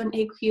planned to do an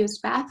aqueous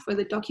bath for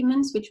the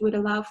documents, which would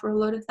allow for a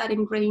lot of that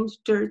ingrained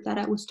dirt that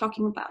I was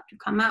talking about to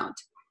come out.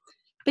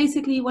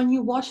 Basically, when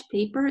you wash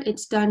paper,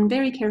 it's done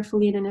very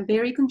carefully and in a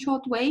very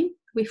controlled way.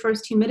 We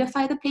first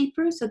humidify the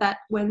paper so that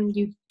when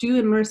you do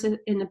immerse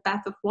it in a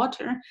bath of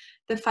water,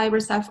 the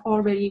fibers have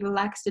already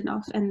relaxed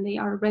enough and they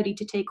are ready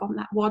to take on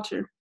that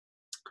water.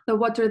 The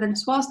water then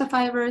swells the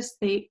fibers,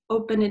 they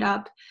open it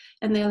up,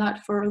 and they allow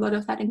for a lot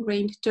of that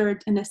ingrained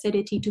dirt and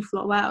acidity to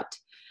flow out.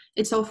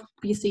 It's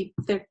obviously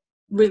they're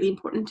really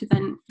important to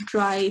then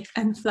dry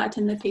and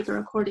flatten the paper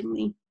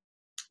accordingly.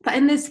 But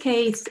in this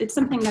case, it's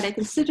something that I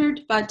considered,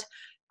 but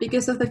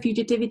because of the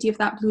fugitivity of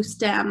that blue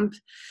stamp,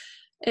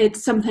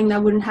 it's something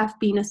that wouldn't have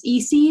been as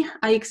easy.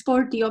 I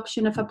explored the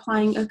option of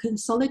applying a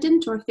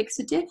consolidant or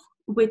fixative,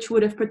 which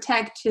would have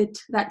protected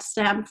that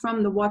stamp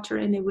from the water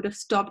and it would have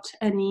stopped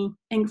any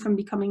ink from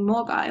becoming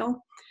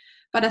mobile.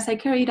 But as I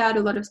carried out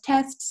a lot of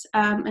tests,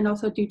 and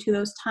also due to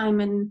those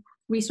time and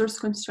resource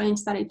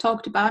constraints that I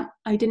talked about,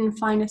 I didn't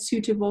find a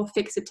suitable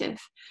fixative.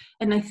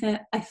 And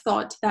I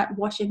thought that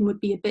washing would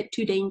be a bit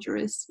too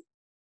dangerous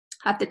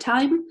at the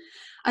time.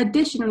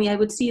 Additionally, I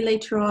would see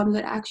later on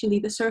that actually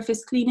the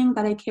surface cleaning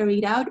that I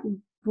carried out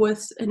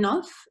was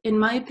enough, in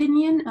my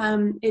opinion.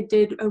 It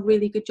did a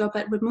really good job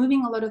at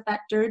removing a lot of that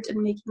dirt and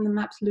making the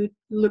maps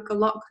look a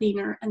lot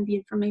cleaner, and the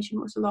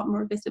information was a lot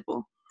more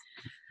visible.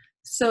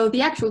 So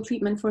the actual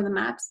treatment for the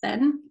maps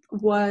then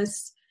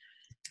was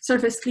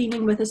surface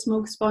cleaning with a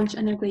smoke sponge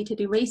and a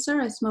grated eraser.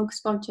 A smoke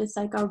sponge is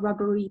like a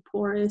rubbery,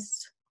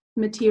 porous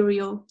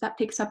material that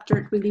picks up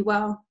dirt really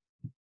well.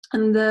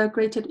 And the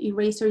grated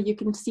eraser you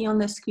can see on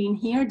the screen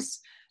here,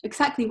 it's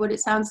exactly what it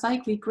sounds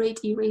like. We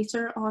grate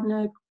eraser on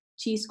a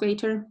cheese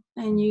grater,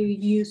 and you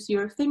use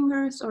your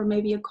fingers or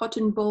maybe a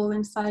cotton ball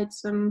inside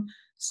some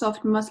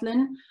soft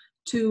muslin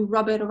to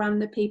rub it around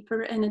the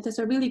paper, and it does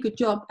a really good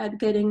job at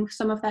getting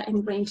some of that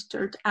ingrained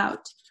dirt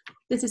out.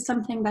 This is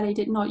something that I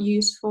did not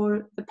use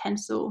for the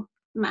pencil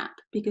map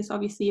because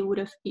obviously it would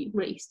have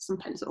erased some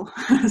pencil,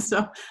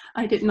 so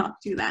I did not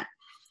do that.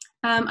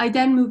 I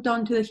then moved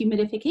on to the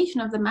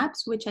humidification of the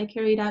maps, which I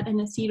carried out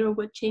in a cedar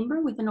wood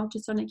chamber with an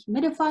ultrasonic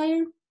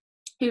humidifier.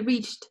 It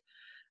reached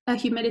a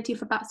humidity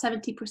of about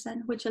 70%,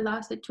 which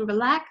allows it to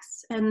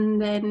relax,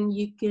 and then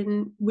you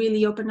can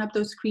really open up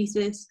those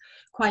creases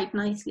quite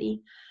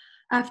nicely.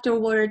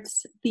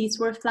 Afterwards, these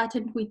were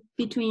flattened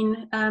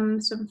between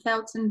some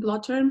felts and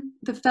blotter.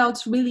 The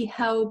felts really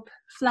help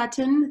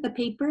flatten the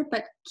paper,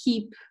 but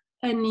keep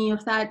any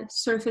of that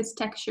surface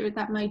texture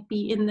that might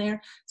be in there.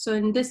 So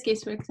in this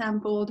case, for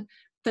example,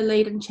 the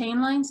Leydon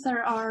chain lines that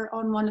are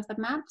on one of the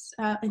maps,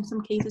 in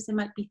some cases it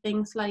might be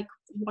things like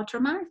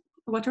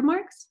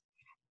watermarks.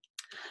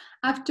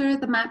 After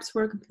the maps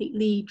were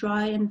completely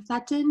dry and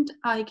flattened,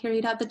 I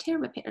carried out the tear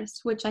repairs,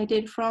 which I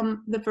did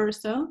from the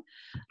verso.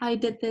 I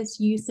did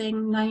this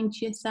using 9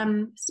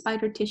 GSM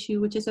spider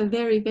tissue, which is a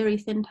very, very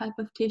thin type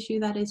of tissue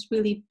that is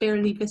really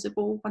barely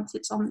visible once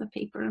it's on the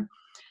paper.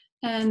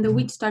 And the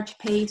wheat starch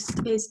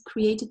paste is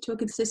created to a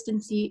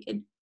consistency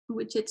in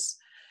which it's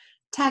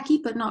tacky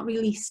but not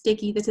really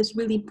sticky. This is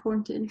really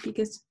important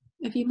because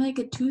if you make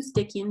it too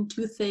sticky and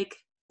too thick,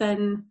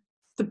 then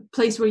the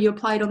place where you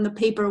apply it on the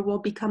paper will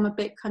become a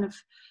bit kind of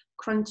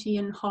crunchy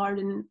and hard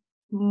and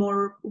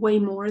way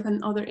more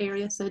than other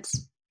areas. So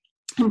it's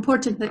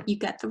important that you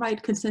get the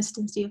right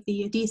consistency of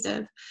the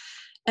adhesive.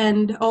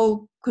 And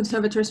all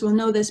conservators will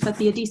know this, but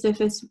the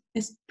adhesive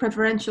is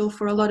preferential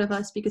for a lot of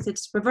us because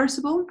it's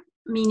reversible,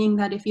 meaning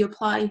that if you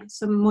apply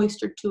some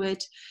moisture to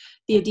it,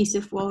 the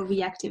adhesive will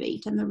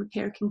reactivate and the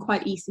repair can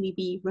quite easily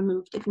be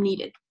removed if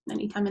needed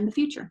anytime in the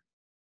future.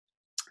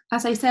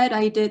 As I said,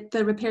 I did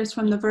the repairs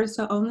from the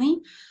verso only.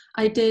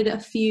 I did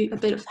a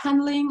bit of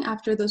handling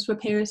after those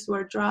repairs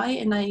were dry,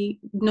 and I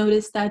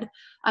noticed that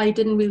I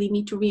didn't really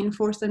need to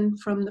reinforce them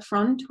from the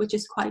front, which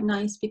is quite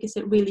nice because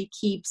it really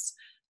keeps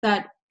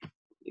that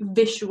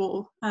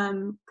visual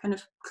kind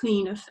of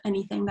clean of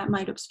anything that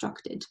might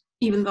obstruct it,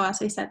 even though,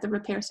 as I said, the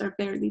repairs are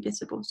barely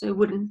visible, so it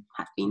wouldn't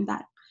have been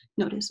that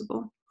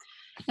noticeable.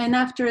 And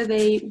after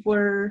they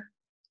were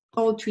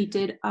all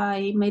treated,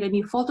 I made a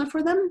new folder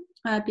for them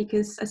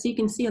because, as you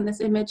can see on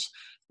this image,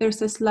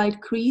 there's a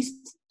slight crease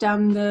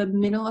down the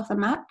middle of the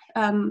map.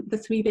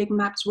 The 3 big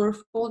maps were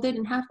folded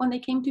in half when they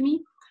came to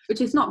me,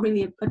 which is not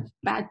really a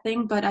bad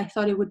thing, but I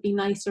thought it would be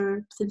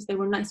nicer, since they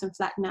were nice and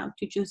flat now,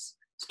 to just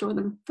store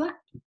them flat.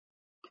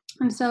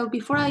 And so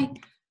before I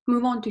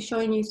move on to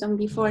showing you some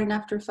before and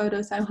after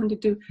photos, I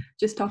wanted to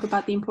just talk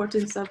about the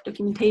importance of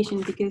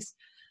documentation, because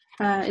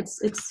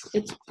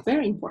it's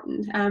very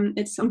important.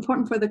 It's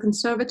important for the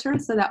conservator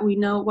so that we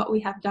know what we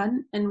have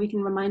done and we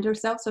can remind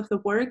ourselves of the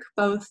work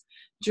both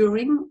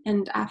during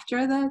and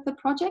after the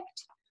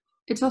project.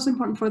 It's also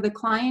important for the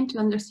client to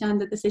understand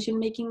the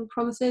decision-making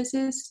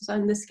processes. So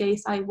in this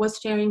case, I was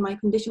sharing my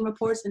condition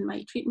reports and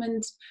my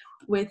treatments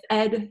with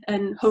Ed,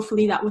 and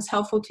hopefully that was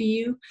helpful to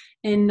you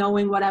in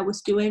knowing what I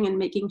was doing and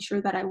making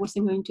sure that I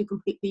wasn't going to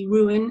completely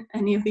ruin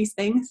any of these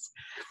things.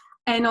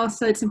 And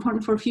also it's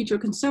important for future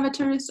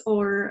conservators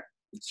or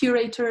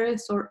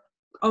curators or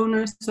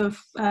owners of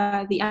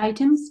the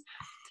items,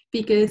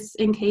 because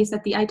in case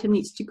that the item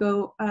needs to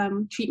go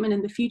treatment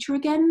in the future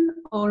again,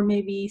 or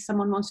maybe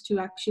someone wants to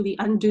actually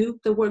undo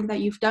the work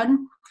that you've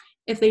done,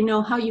 if they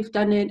know how you've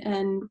done it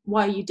and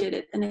why you did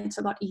it, then it's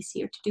a lot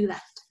easier to do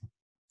that.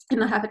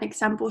 And I have an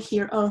example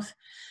here of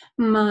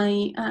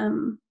my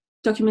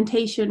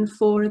documentation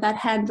for that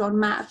hand-drawn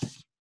map.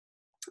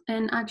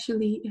 And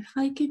actually, if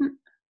I can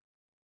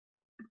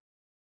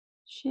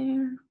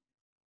share,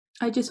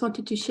 I just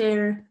wanted to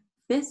share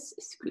this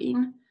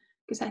screen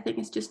because I think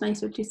it's just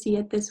nicer to see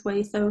it this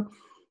way. So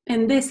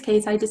in this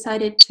case, I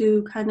decided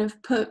to kind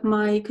of put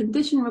my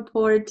condition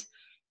report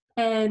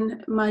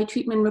and my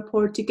treatment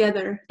report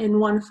together in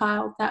one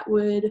file that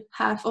would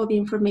have all the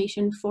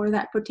information for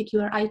that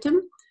particular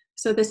item.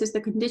 So this is the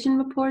condition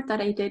report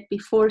that I did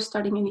before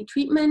starting any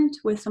treatment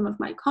with some of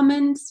my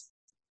comments.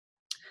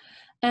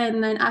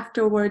 And then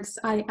afterwards,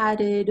 I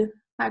added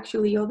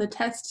actually all the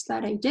tests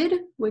that I did,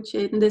 which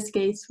in this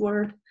case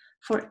were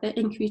for the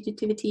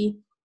infugitivity,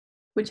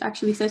 which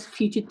actually says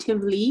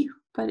fugitively,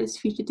 but it's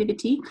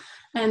fugitivity,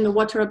 and the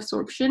water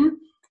absorption.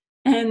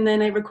 And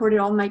then I recorded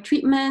all my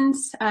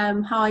treatments,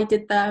 how I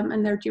did them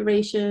and their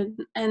duration.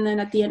 And then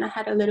at the end, I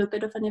had a little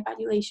bit of an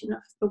evaluation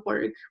of the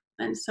work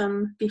and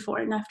some before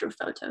and after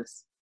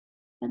photos.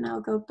 And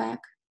I'll go back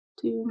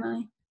to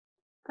my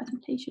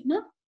presentation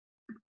now.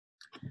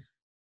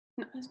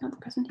 No, that's not the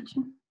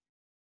presentation.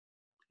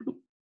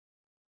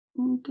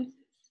 This is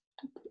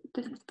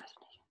the presentation.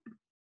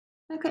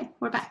 Okay,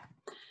 we're back.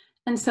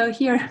 And so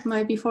here,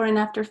 my before and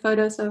after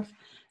photos of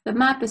the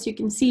map. As you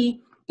can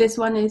see, this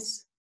one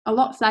is a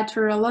lot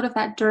flatter. A lot of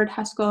that dirt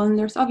has gone.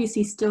 There's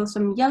obviously still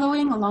some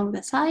yellowing along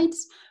the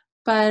sides,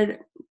 but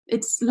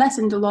it's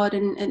lessened a lot,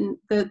 and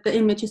the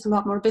image is a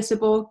lot more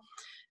visible.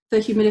 The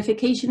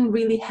humidification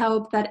really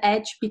helped that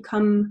edge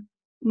become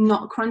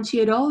not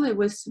crunchy at all. It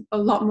was a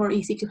lot more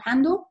easy to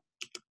handle.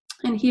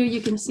 And here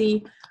you can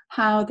see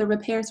how the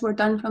repairs were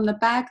done from the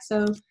back.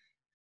 So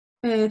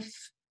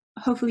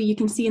hopefully you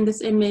can see in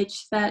this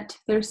image that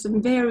there's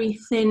some very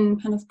thin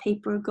kind of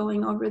paper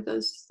going over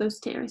those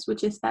tears,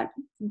 which is that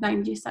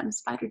 90%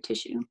 spider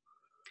tissue.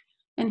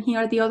 And here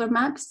are the other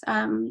maps.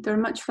 They're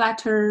much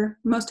flatter.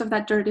 Most of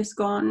that dirt is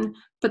gone,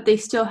 but they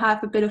still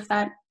have a bit of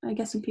that, I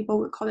guess some people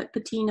would call it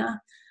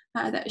patina,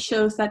 that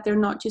shows that they're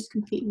not just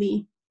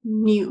completely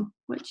new,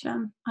 which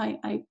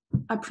I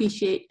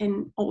appreciate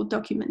in old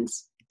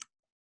documents.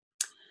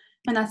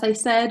 And as I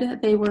said,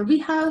 they were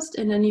rehoused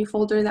in a new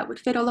folder that would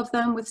fit all of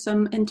them, with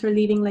some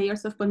interleaving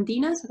layers of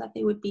bondina so that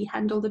they would be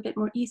handled a bit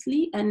more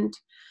easily and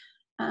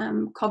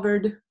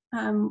covered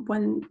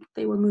when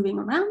they were moving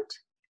around.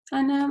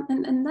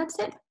 And that's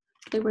it.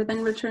 They were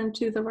then returned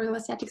to the Royal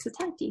Asiatic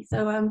Society.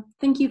 So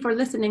thank you for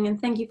listening,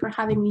 and thank you for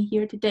having me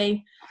here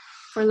today,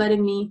 for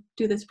letting me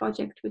do this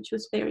project, which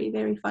was very,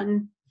 very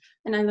fun,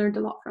 and I learned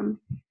a lot from.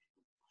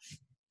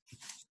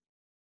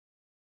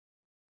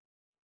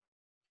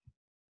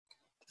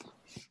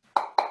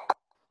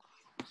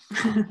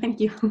 Thank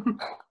you.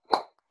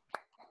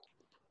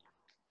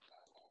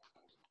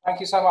 Thank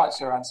you so much,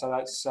 Arantza.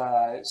 That's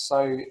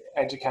so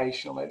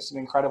educational. It's an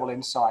incredible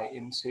insight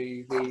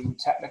into the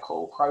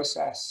technical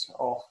process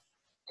of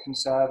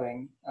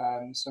conserving.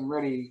 Some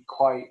really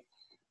quite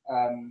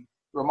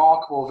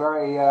remarkable,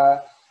 very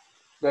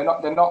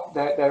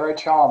they're very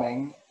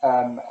charming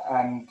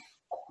and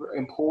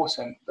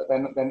important, but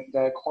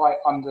they're quite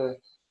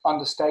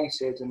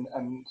understated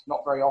and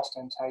not very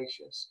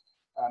ostentatious.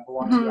 But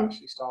once you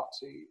actually start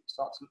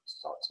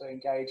to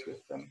engage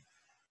with them,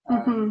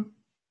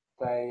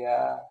 they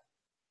have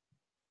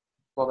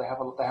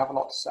a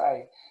lot to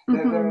say.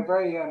 They're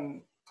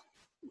very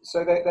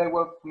so they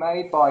were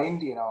made by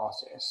Indian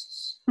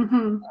artists,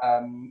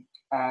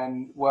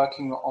 and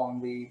working on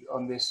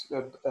this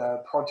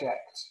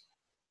project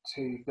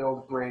to build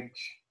a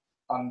bridge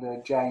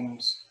under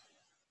James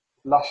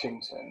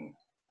Lushington,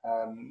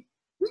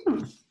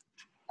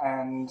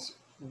 and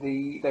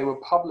they were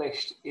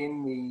published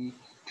in the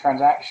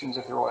Transactions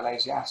of the Royal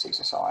Asiatic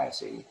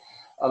Society,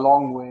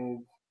 along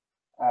with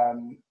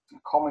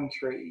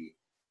commentary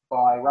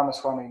by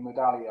Ramaswamy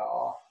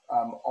Mudaliar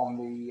on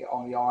the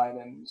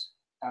island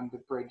and the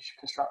bridge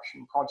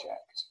construction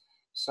project.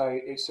 So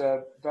it's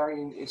a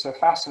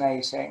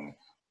fascinating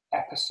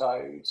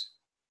episode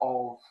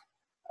of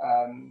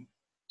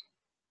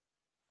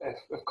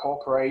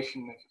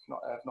cooperation, if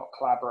not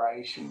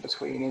collaboration,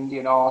 between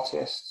Indian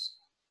artists,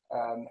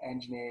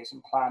 engineers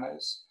and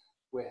planners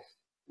with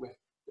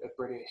a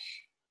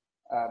British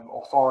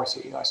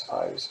authority, I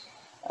suppose.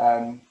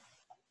 So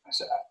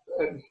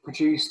it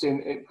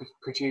was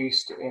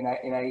produced in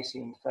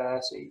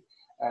 1830,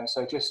 and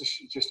so just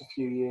a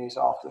few years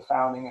after the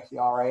founding of the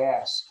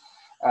RAS.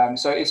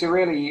 So it's a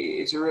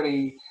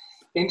really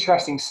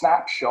interesting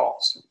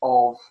snapshot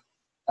of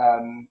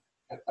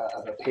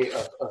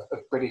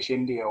British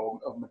India, or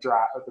of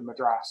the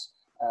Madras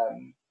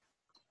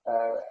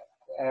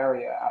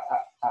area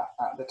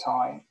at the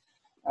time,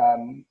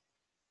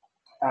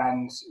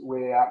 and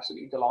we're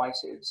absolutely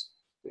delighted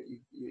that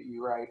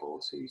you were able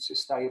to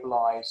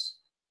stabilise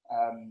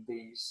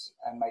these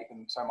and make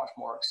them so much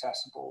more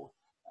accessible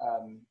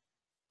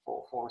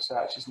for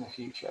researchers in the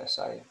future.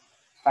 So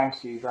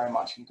thank you very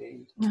much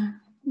indeed.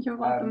 You're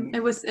welcome.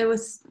 It was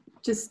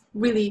just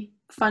really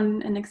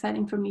fun and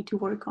exciting for me to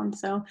work on,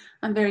 so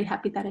I'm very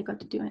happy that I got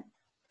to do it.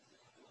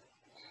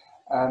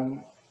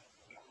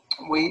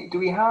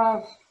 We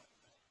have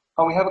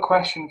a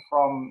question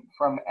from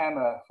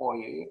Emma for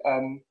you,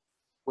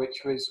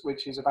 which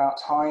is about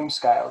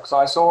timescale, because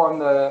I saw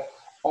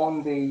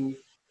on the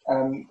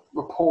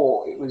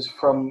report it was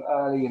from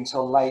early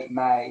until late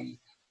May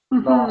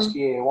last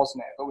year,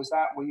 wasn't it? But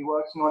were you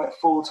working on it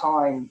full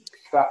time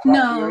for that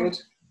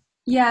period?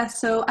 Yeah,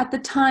 so at the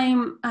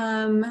time,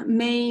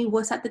 May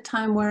was at the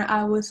time where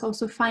I was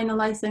also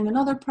finalizing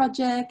another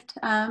project,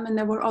 and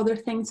there were other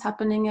things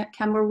happening at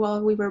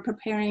Camberwell. We were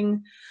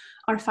preparing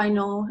our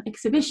final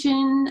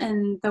exhibition,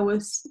 and there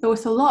was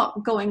a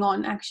lot going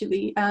on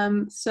actually.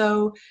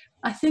 So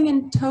I think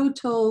in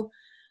total,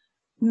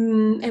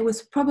 it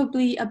was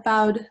probably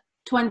about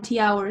 20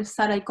 hours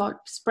that I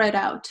got spread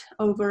out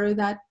over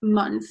that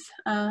month,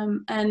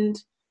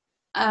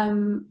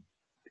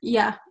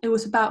 yeah, it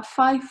was about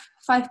five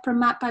per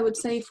map, I would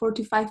say, 4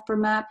 to 5 per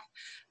map.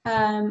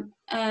 And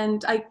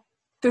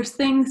there's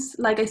things,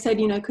 like I said,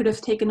 it could have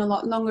taken a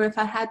lot longer if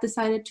I had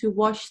decided to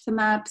wash the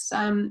maps.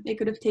 It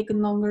could have taken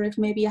longer if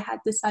maybe I had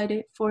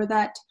decided for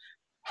that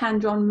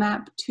hand-drawn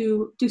map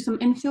to do some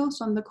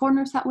infills on the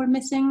corners that were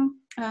missing.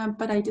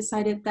 But I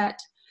decided that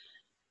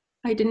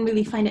I didn't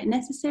really find it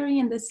necessary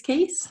in this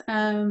case.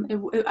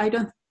 I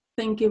don't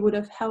think it would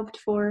have helped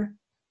for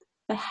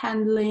the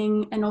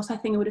handling, and also I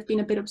think it would have been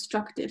a bit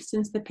obstructive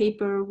since the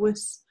paper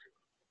was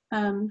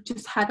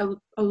just had a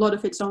lot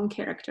of its own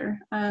character.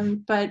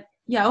 But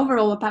yeah,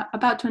 overall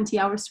about 20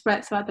 hours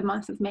spread throughout the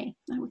month of May,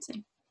 I would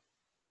say.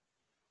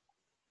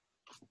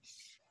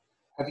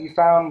 Have you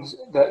found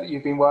that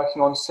you've been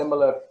working on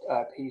similar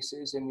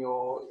pieces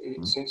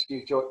since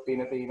you've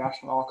been at the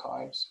National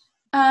Archives?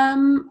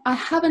 I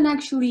haven't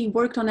actually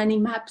worked on any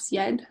maps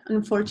yet,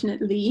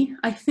 unfortunately.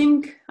 I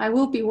think I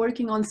will be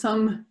working on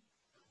some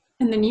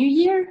in the new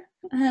year,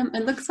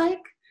 it looks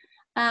like.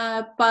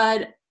 So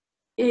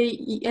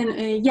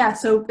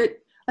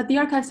at the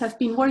archives, have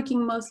been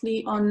working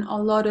mostly on a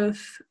lot of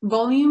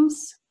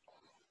volumes,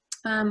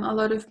 a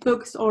lot of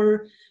books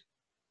or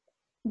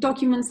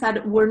documents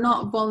that were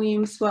not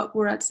volumes but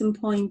were at some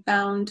point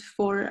bound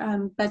for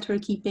better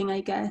keeping,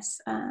 I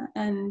guess.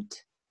 And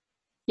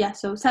yeah,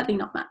 so sadly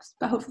not maps,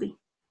 but hopefully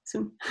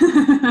soon.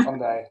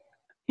 Someday.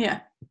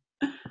 Yeah.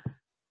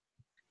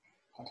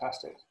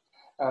 Fantastic.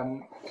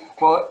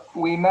 Well,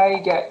 we may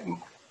get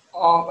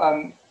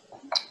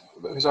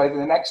because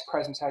the next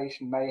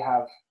presentation may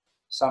have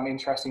some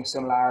interesting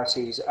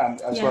similarities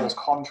as well as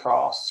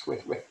contrasts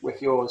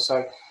with yours.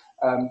 So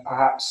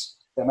perhaps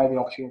there may be an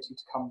opportunity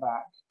to come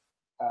back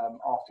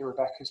after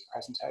Rebekah's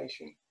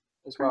presentation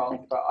as well.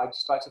 Perfect. But I'd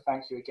just like to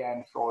thank you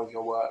again for all of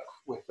your work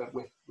with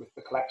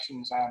the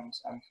collections and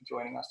for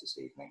joining us this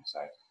evening. So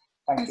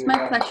thank you. It's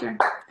my pleasure.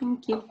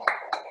 Thank you.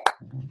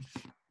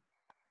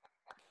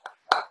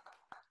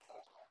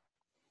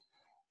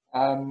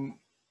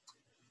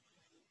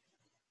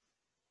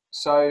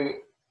 So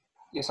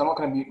yes, I'm not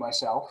going to mute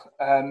myself.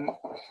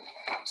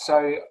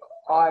 So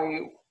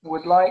I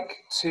would like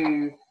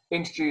to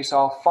introduce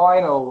our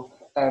final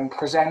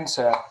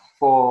presenter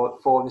for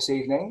this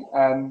evening,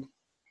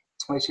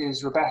 which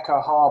is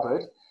Rebekah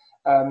Harbord.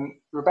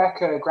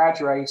 Rebekah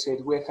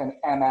graduated with an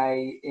MA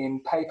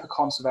in paper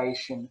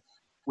conservation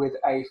with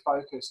a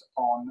focus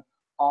on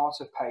art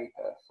of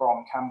paper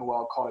from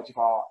Camberwell College of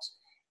Art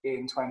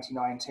in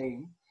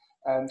 2019.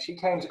 She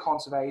came to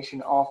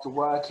conservation after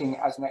working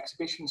as an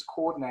exhibitions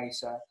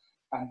coordinator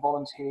and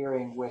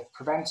volunteering with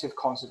preventive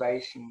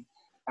conservation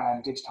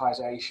and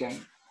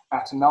digitisation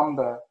at a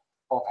number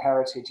of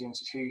heritage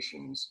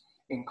institutions,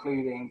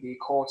 including the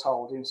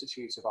Courtauld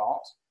Institute of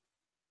Art.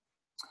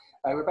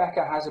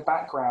 Rebekah has a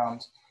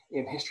background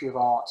in history of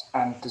art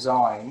and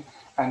design,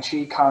 and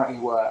she currently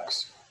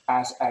works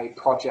as a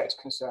project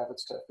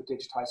conservator for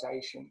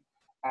digitisation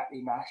at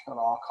the National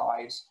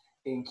Archives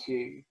in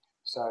Kew.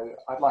 So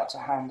I'd like to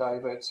hand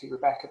over to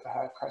Rebekah for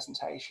her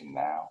presentation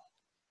now.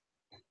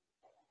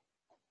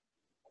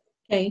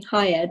 Okay,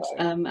 hi Ed,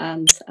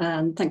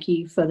 and thank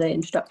you for the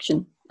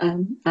introduction,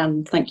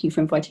 and thank you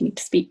for inviting me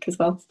to speak as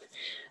well.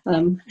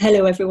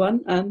 Hello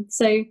everyone.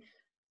 So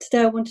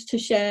today I wanted to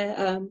share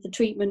the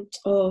treatment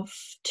of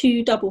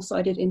two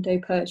double-sided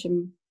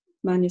Indo-Persian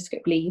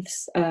manuscript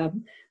leaves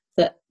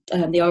that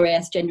the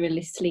RAS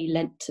generously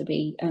lent to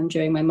me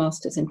during my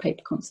Masters in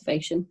Paper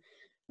Conservation,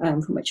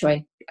 from which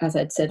I, as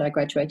Ed said, I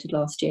graduated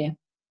last year.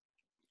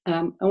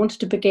 I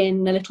wanted to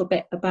begin a little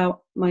bit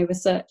about my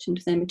research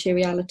into their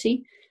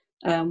materiality,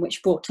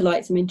 which brought to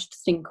light some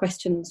interesting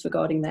questions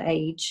regarding their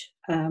age,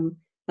 and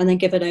then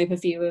give an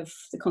overview of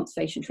the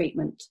conservation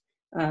treatment,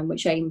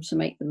 which aimed to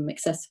make them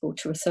accessible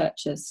to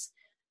researchers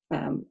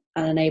and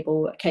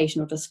enable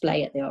occasional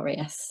display at the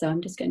RAS. So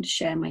I'm just going to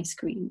share my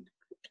screen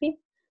quickly.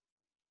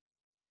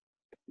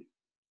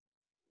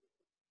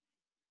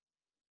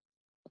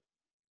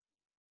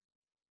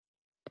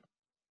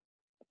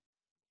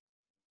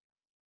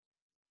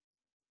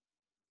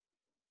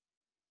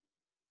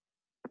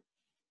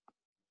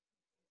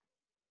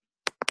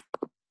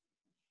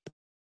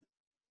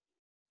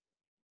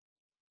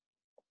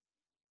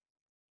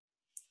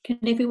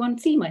 Can everyone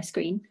see my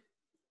screen?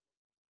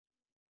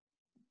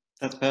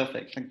 That's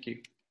perfect, thank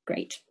you.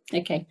 Great,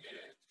 okay.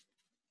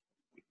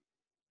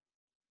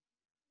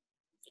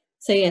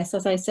 So yes,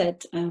 as I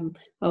said,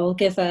 I'll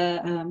give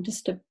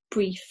just a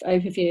brief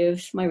overview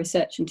of my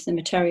research into the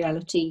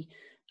materiality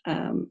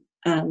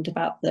and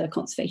about the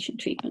conservation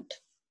treatment.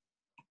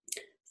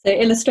 So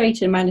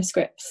illustrated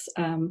manuscripts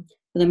are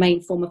the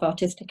main form of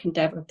artistic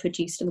endeavour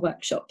produced in the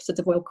workshops of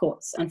the Royal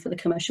Courts and for the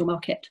commercial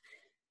market.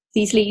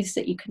 These leaves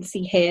that you can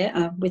see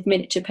here with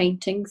miniature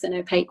paintings and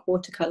opaque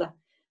watercolour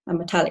and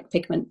metallic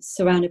pigments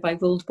surrounded by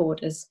ruled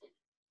borders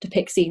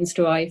depict scenes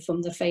derived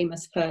from the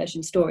famous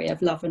Persian story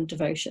of love and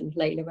devotion,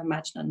 Laylá and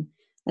Majnūn,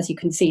 as you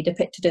can see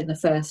depicted in the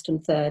first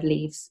and third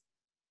leaves.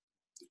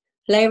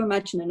 Laylá and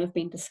Majnūn have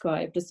been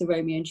described as the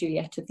Romeo and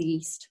Juliet of the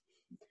East.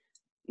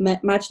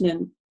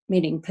 Majnūn,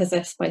 meaning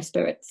possessed by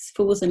spirits,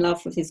 falls in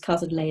love with his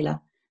cousin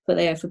Laylá, but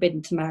they are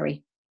forbidden to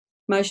marry.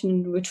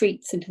 Majnūn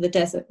retreats into the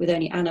desert with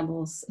only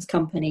animals as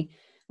company,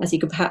 as you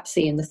can perhaps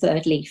see in the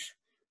third leaf,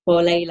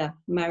 while Laylá,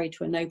 married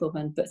to a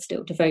nobleman but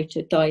still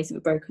devoted, dies of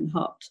a broken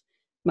heart,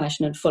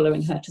 Majnūn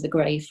following her to the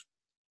grave.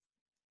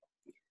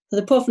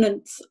 The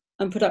provenance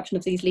and production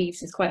of these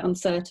leaves is quite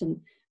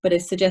uncertain, but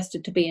is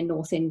suggested to be in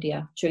North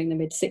India during the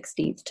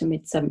mid-16th to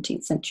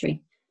mid-17th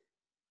century.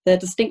 Their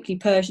distinctly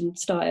Persian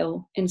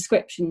style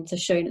inscriptions are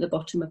shown at the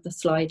bottom of the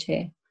slide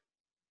here.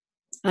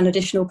 An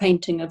additional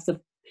painting of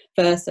the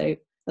verso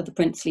of the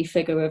princely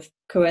figure of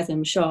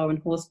Khwarezm Shah on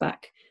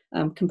horseback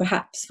can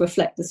perhaps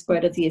reflect the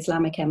spread of the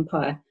Islamic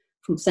Empire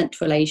from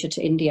Central Asia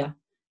to India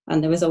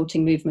and the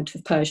resulting movement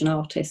of Persian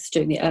artists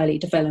during the early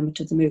development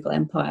of the Mughal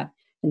Empire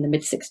in the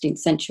mid-16th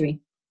century.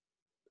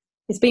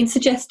 It's been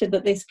suggested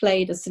that this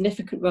played a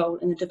significant role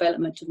in the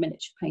development of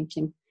miniature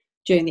painting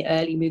during the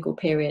early Mughal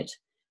period,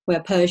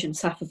 where Persian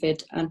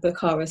Safavid and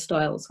Bukhara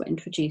styles were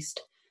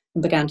introduced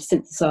and began to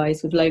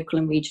synthesize with local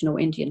and regional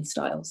Indian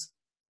styles.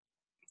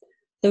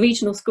 The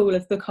regional school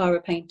of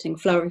Bukhara painting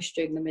flourished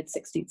during the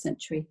mid-16th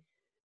century,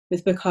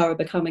 with Bukhara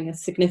becoming a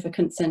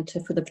significant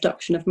centre for the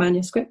production of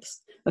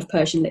manuscripts of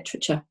Persian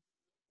literature.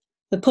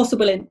 The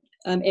possible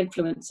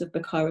influence of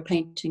Bukhara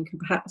painting can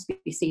perhaps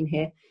be seen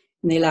here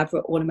in the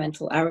elaborate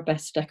ornamental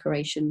arabesque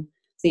decoration,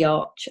 the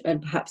arch,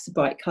 and perhaps the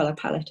bright colour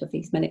palette of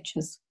these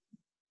miniatures.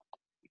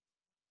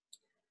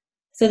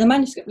 So the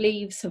manuscript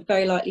leaves have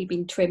very likely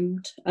been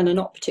trimmed and are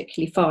not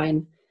particularly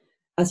fine,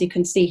 as you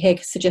can see here,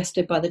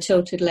 suggested by the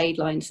tilted laid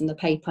lines in the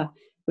paper,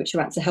 which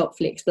Arantza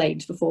helpfully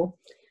explained before,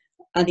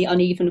 and the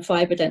uneven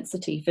fibre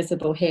density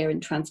visible here in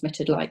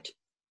transmitted light.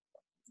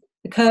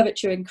 The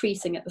curvature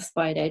increasing at the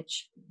spine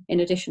edge, in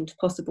addition to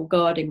possible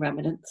guarding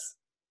remnants,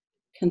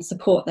 can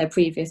support their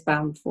previous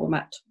bound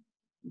format.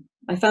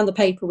 I found the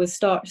paper was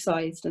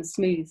starch-sized and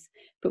smooth,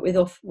 but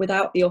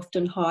without the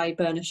often high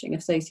burnishing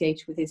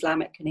associated with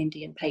Islamic and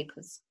Indian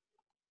papers.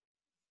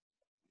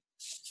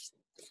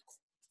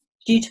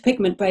 Due to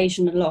pigment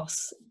abrasion and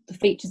loss, the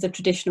features of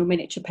traditional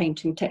miniature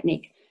painting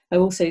technique are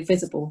also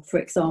visible, for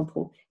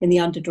example, in the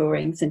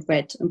underdrawings in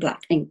red and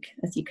black ink,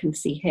 as you can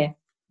see here.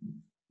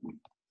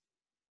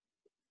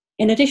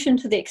 In addition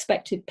to the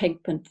expected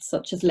pigments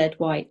such as lead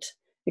white,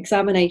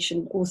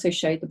 Examination also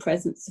showed the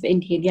presence of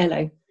Indian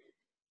yellow,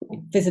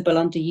 visible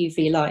under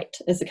UV light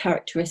as a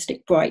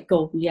characteristic bright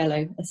golden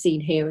yellow as seen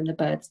here in the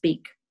bird's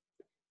beak,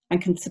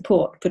 and can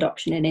support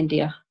production in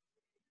India.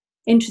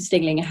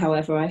 Interestingly,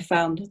 however, I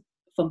found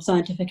from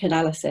scientific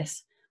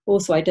analysis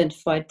also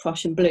identified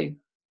Prussian blue,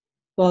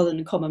 rather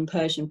than common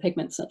Persian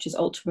pigments such as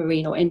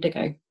ultramarine or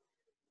indigo.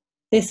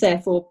 This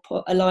therefore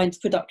aligns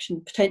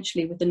production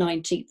potentially with the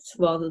 19th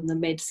rather than the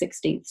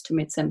mid-16th to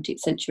mid-17th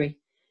century,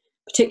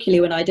 particularly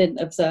when I didn't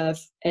observe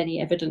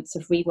any evidence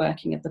of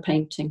reworking of the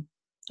painting,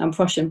 and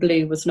Prussian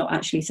blue was not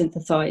actually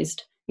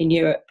synthesized in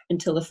Europe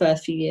until the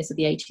first few years of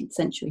the 18th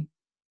century.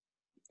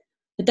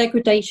 The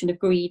degradation of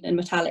green and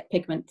metallic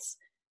pigments,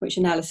 which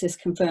analysis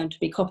confirmed to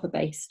be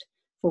copper-based,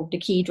 formed a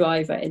key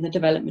driver in the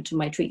development of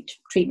my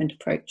treatment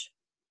approach.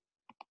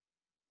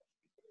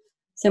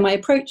 So my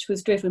approach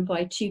was driven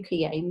by two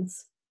key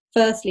aims.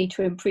 Firstly,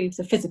 to improve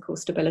the physical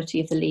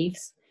stability of the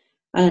leaves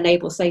and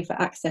enable safer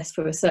access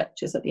for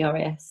researchers at the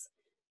RAS,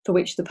 for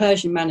which the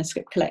Persian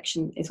manuscript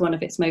collection is one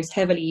of its most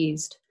heavily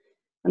used.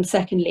 And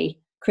secondly,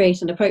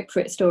 create an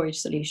appropriate storage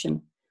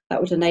solution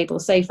that would enable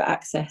safer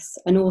access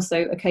and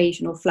also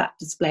occasional flat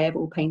display of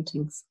all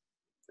paintings.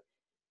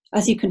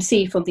 As you can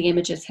see from the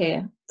images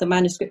here, the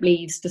manuscript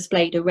leaves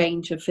displayed a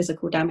range of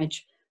physical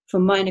damage,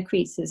 from minor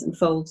creases and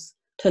folds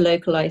to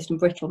localized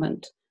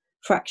embrittlement,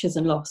 fractures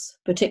and loss,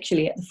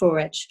 particularly at the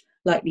foredge,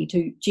 likely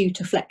due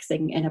to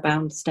flexing in a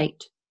bound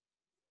state.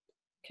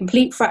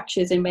 Complete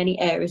fractures in many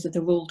areas of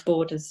the ruled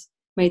borders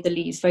made the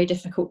leaves very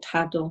difficult to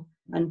handle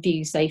and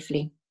view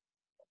safely.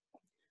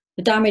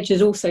 The damage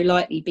has also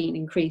likely been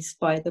increased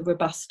by the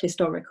robust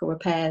historical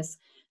repairs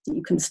that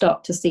you can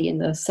start to see in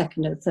the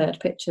second and third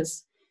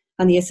pictures,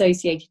 and the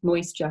associated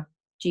moisture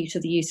due to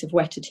the use of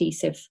wet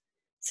adhesive,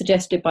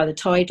 suggested by the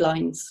tide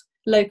lines,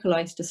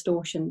 localized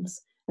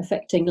distortions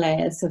affecting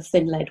layers of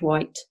thin lead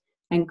white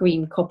and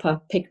green copper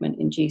pigment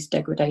induced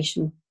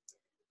degradation.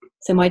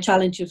 So my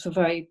challenges were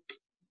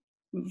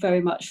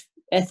very much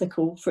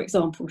ethical. For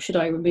example, should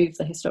I remove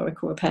the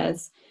historical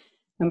repairs,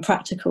 and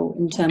practical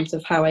in terms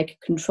of how I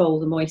could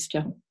control the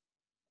moisture.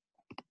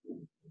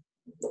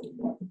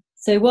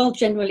 So while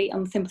generally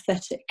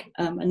unsympathetic,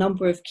 a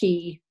number of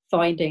key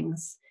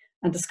findings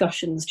and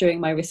discussions during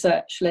my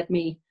research led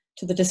me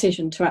to the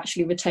decision to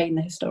actually retain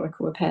the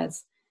historical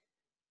repairs.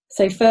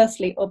 So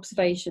firstly,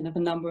 observation of a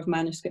number of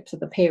manuscripts of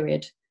the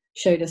period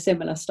showed a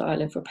similar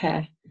style of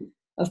repair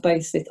of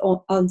both this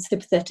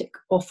unsympathetic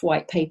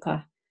off-white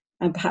paper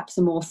and perhaps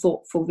a more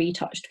thoughtful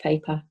retouched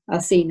paper,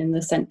 as seen in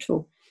the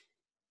central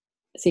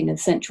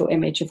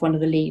image of one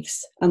of the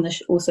leaves, and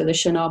also the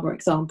Shanama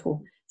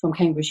example from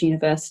Cambridge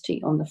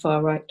University on the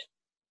far right.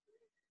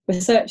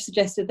 Research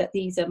suggested that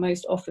these are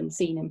most often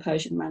seen in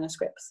Persian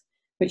manuscripts,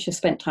 which have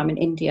spent time in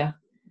India,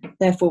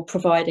 therefore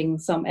providing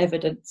some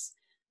evidence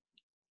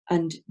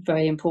and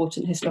very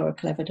important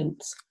historical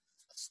evidence.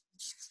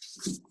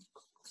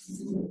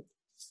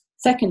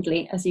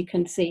 Secondly, as you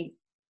can see,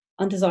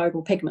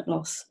 undesirable pigment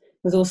loss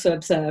was also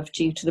observed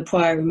due to the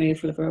prior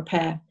removal of a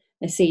repair,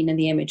 as seen in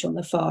the image on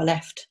the far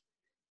left.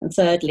 And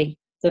thirdly,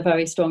 the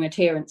very strong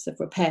adherence of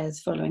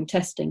repairs following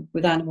testing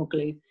with animal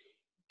glue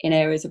in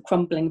areas of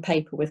crumbling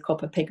paper with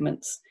copper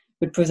pigments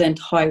would present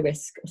high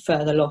risk of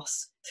further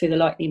loss through the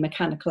likely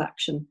mechanical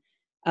action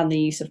and the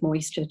use of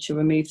moisture to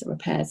remove the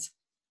repairs.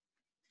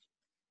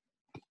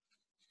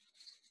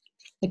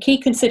 The key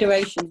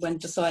consideration when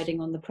deciding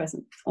on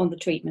the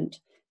treatment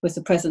was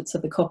the presence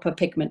of the copper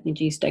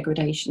pigment-induced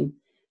degradation.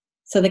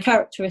 So the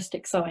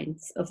characteristic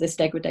signs of this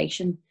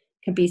degradation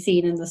can be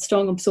seen in the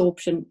strong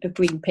absorption of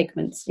green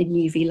pigments in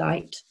UV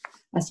light,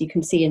 as you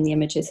can see in the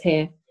images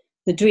here,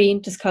 the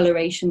green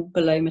discoloration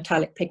below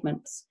metallic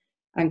pigments,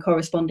 and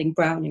corresponding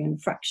browning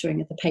and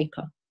fracturing of the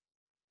paper.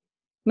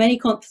 Many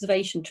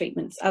conservation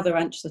treatments, as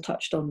Arantza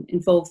touched on,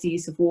 involve the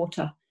use of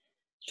water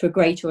to a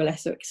greater or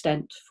lesser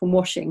extent, from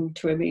washing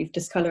to remove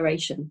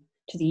discoloration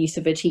to the use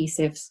of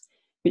adhesives,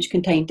 which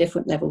contain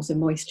different levels of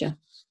moisture.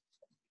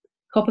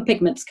 Copper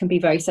pigments can be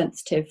very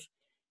sensitive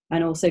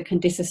and also can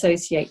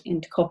dissociate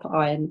into copper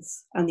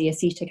ions and the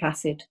acetic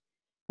acid,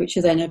 which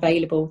are then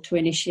available to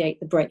initiate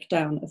the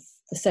breakdown of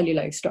the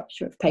cellulose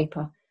structure of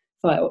paper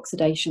via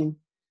oxidation.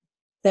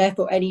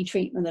 Therefore, any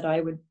treatment that I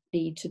would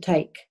need to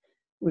take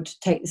would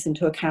take this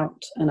into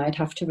account, and I'd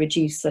have to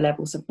reduce the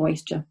levels of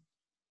moisture.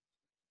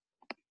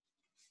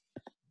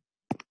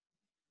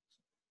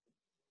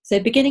 So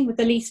beginning with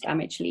the least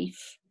damaged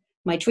leaf,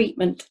 my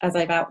treatment, as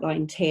I've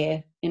outlined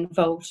here,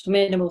 involved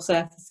minimal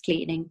surface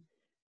cleaning,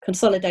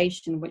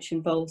 consolidation, which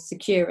involves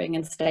securing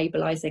and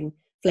stabilising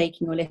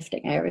flaking or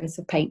lifting areas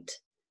of paint,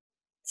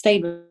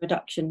 stain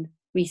reduction,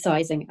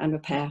 resizing and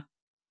repair.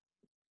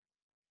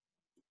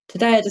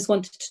 Today I just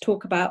wanted to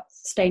talk about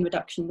stain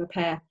reduction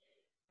repair,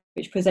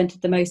 which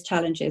presented the most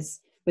challenges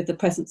with the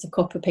presence of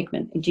copper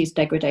pigment-induced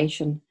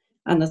degradation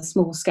and the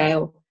small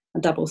scale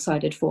and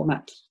double-sided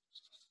format.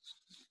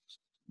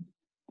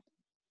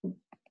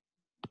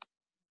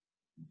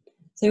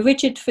 So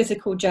rigid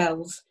physical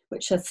gels,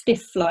 which are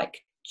stiff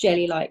like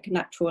jelly-like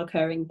natural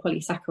occurring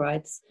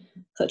polysaccharides,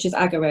 such as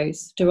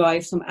agarose,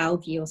 derived from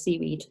algae or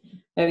seaweed,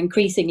 are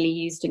increasingly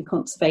used in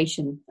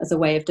conservation as a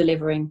way of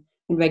delivering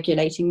and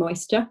regulating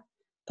moisture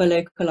for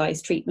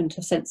localized treatment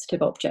of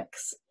sensitive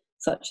objects,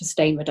 such as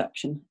stain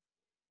reduction.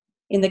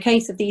 In the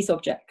case of these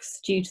objects,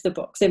 due to the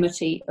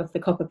proximity of the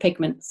copper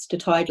pigments to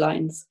tide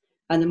lines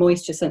and the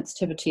moisture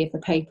sensitivity of the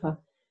paper,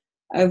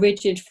 a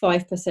rigid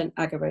 5%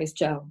 agarose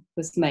gel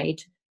was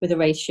made with a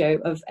ratio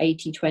of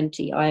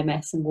 80-20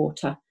 IMS and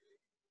water,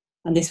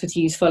 and this was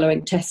used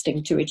following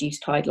testing to reduce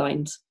tide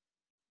lines.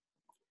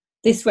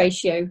 This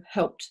ratio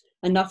helped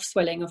enough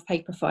swelling of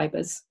paper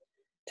fibres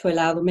to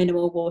allow the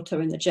minimal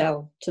water in the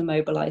gel to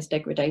mobilise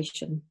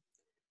degradation,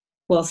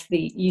 whilst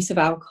the use of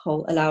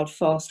alcohol allowed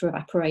faster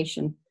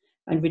evaporation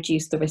and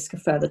reduced the risk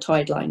of further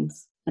tide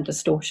lines and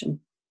distortion.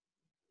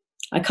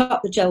 I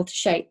cut the gel to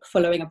shape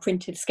following a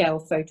printed scale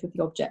photo of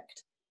the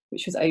object,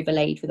 which was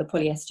overlaid with a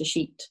polyester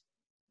sheet.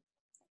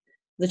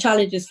 The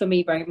challenges for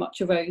me very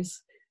much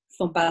arose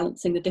from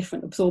balancing the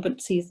different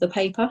absorbencies of the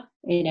paper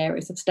in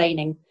areas of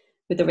staining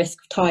with the risk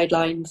of tide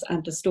lines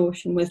and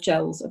distortion with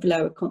gels of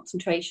lower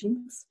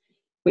concentrations,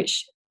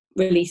 which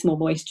release more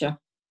moisture.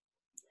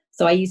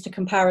 So I used a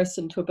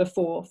comparison to a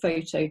before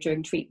photo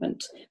during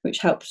treatment, which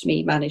helped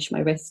me manage my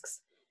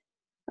risks.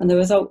 And the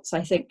results,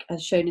 I think,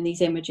 as shown in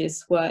these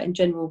images, were in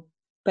general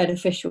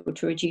beneficial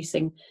to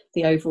reducing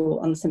the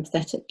overall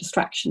unsympathetic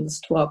distractions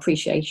to our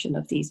appreciation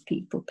of these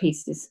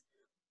pieces.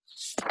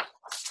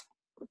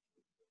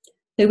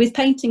 So with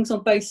paintings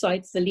on both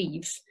sides of the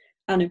leaves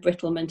and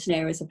embrittlement and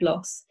areas of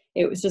loss,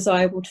 it was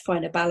desirable to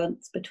find a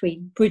balance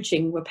between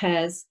bridging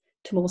repairs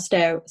to more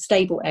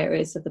stable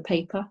areas of the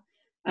paper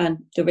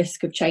and the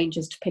risk of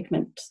changes to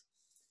pigment.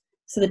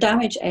 So the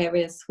damaged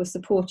areas were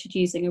supported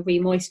using a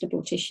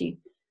remoistenable tissue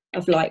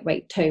of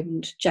lightweight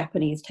toned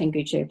Japanese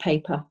Tengujo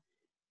paper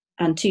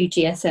and 2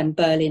 GSM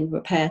Berlin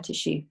repair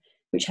tissue,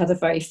 which has a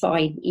very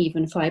fine,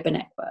 even fibre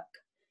network,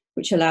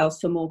 which allows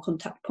for more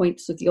contact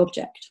points with the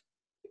object.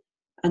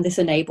 And this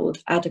enabled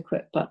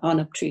adequate but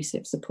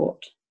unobtrusive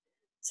support.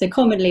 So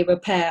commonly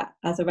repair,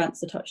 as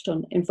Arantza touched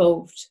on,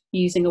 involved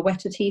using a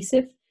wet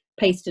adhesive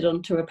pasted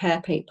onto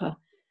repair paper.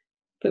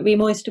 But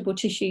remoistenable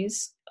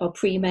tissues are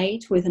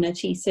pre-made with an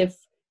adhesive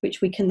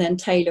which we can then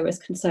tailor as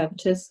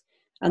conservators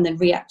and then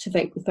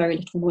reactivate with very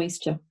little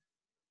moisture.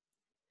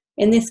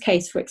 In this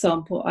case, for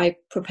example, I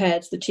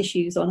prepared the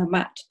tissues on a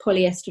matte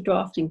polyester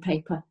drafting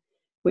paper,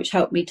 which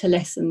helped me to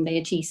lessen the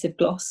adhesive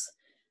gloss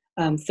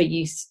for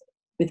use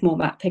with more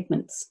matte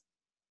pigments.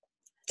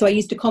 So I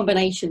used a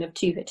combination of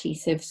 2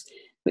 adhesives,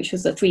 which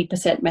was a 3%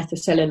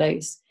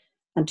 methylcellulose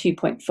and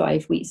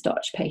 2.5 wheat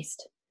starch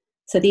paste.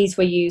 So these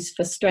were used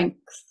for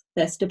strength,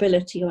 their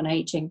stability on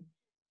aging,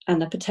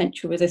 and the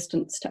potential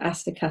resistance to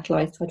acid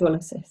catalyzed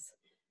hydrolysis,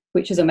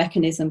 which is a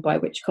mechanism by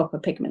which copper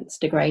pigments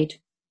degrade.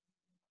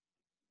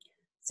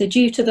 So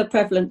due to the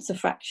prevalence of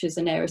fractures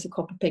in areas of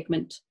copper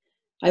pigment,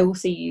 I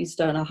also used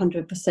an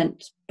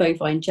 100%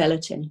 bovine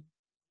gelatin,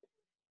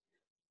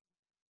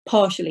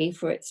 partially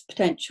for its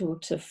potential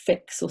to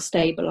fix or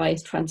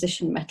stabilize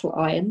transition metal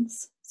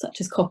ions, such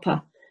as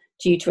copper,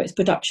 due to its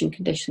production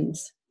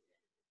conditions.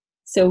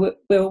 So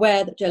we're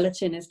aware that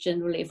gelatin is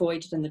generally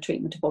avoided in the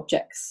treatment of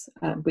objects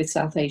with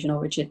South Asian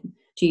origin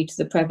due to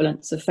the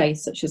prevalence of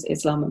faiths such as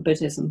Islam and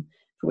Buddhism,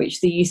 for which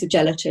the use of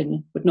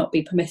gelatin would not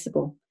be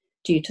permissible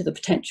due to the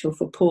potential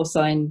for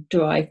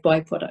porcine-derived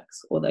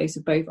byproducts or those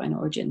of bovine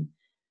origin.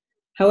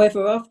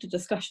 However, after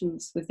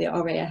discussions with the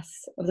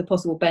RAS of the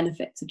possible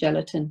benefits of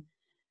gelatin,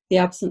 the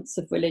absence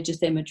of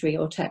religious imagery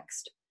or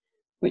text,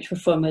 which were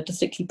from a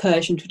distinctly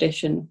Persian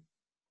tradition,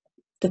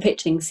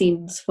 depicting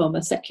scenes from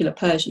a secular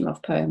Persian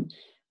love poem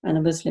and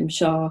a Muslim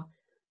Shah,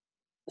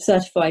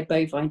 certified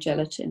bovine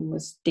gelatin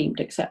was deemed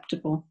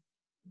acceptable.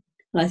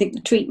 And I think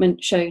the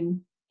treatment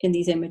shown in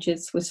these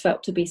images was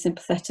felt to be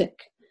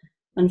sympathetic,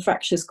 and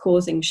fractures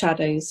causing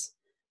shadows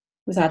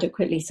was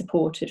adequately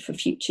supported for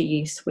future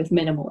use with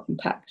minimal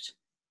impact.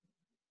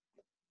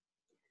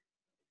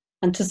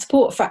 And to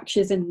support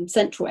fractures in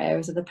central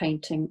areas of the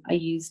painting, I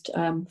used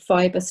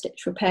fibre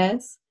stitch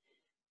repairs,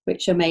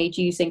 which are made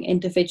using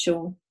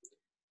individual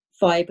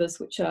fibres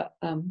which are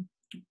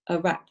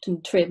wrapped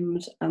and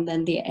trimmed, and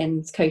then the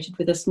ends coated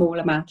with a small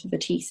amount of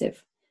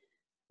adhesive.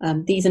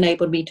 These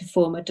enabled me to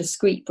form a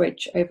discrete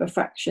bridge over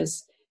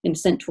fractures in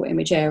central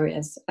image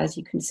areas, as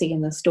you can see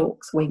in the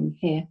stork's wing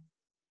here.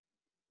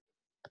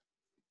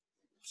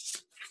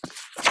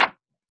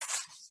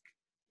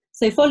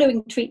 So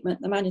following treatment,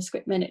 the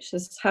manuscript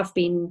miniatures have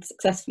been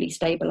successfully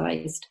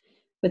stabilised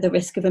with the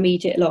risk of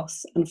immediate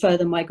loss and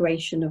further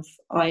migration of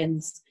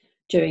ions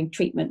during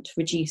treatment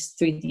reduced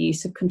through the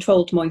use of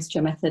controlled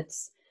moisture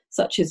methods,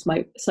 such as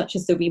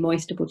the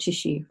remoistenable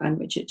tissue and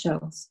rigid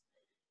gels.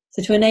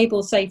 So to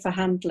enable safer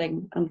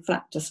handling and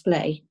flat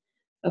display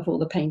of all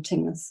the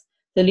paintings,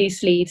 the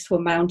loose leaves were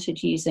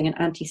mounted using an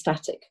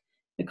anti-static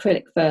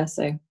acrylic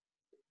verso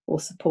or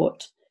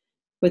support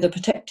with a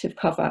protective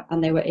cover,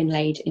 and they were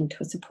inlaid into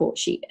a support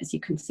sheet, as you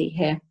can see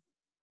here.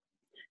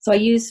 So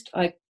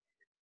I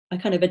I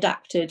kind of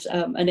adapted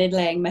an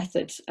inlaying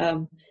method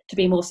to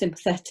be more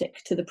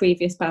sympathetic to the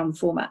previous bound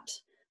format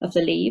of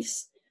the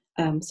leaves.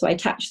 So I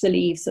attached the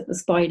leaves at the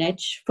spine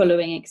edge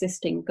following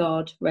existing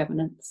guard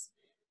remnants,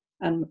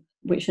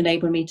 which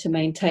enabled me to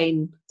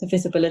maintain the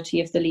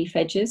visibility of the leaf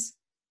edges.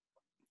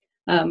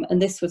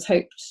 And this was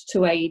hoped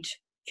to aid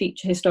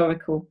future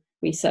historical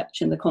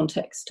research in the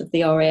context of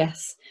the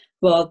RAS,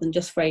 rather than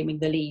just framing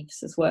the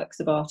leaves as works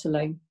of art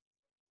alone.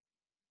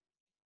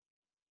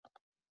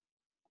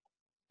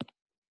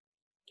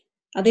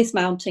 And this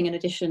mounting, in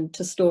addition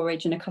to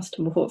storage in a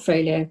custom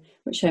portfolio,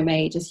 which I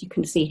made, as you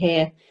can see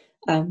here,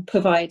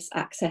 provides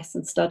access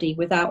and study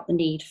without the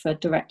need for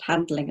direct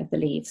handling of the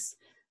leaves,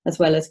 as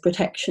well as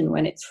protection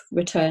when it's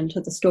returned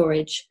to the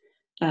storage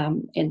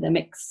in the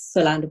mixed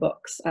Solander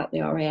box at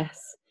the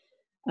RAS.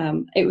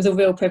 It was a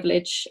real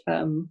privilege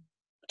to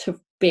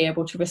be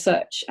able to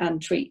research and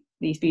treat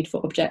these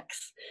beautiful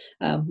objects.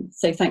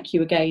 So thank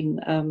you again,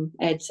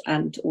 Ed,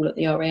 and all at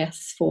the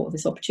RAS for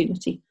this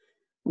opportunity.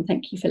 And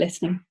thank you for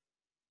listening.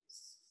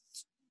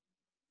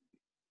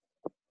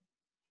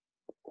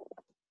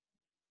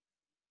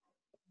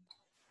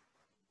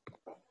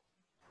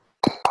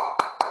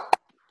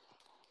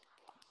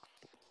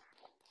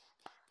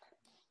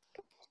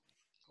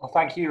 Well,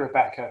 thank you,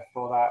 Rebekah,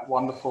 for that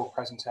wonderful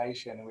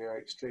presentation. We are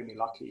extremely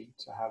lucky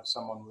to have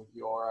someone with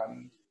your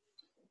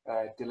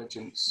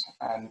diligence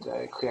and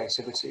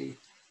creativity,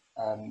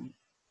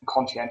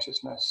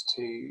 conscientiousness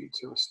to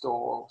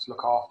restore, to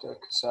look after,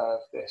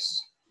 conserve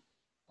this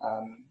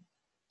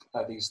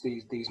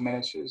these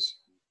miniatures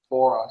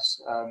for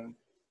us.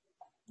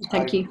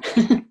 Thank you.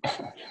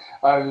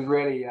 I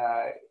really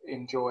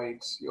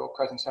enjoyed your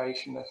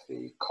presentation of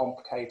the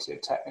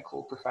complicated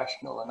technical,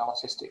 professional and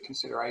artistic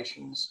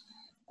considerations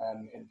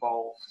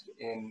involved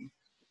in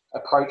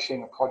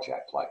approaching a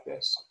project like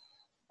this.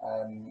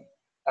 And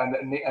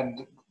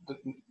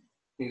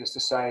needless to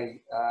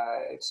say,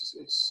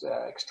 it's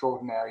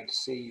extraordinary to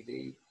see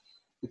the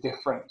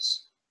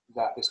difference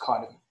that this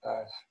kind of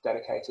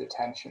dedicated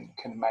attention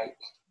can make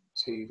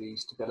to the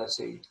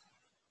stability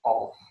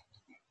of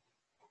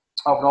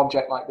an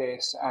object like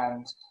this,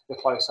 and the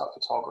close-up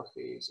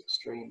photography is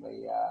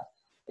extremely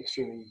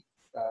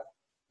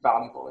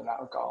valuable in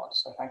that regard.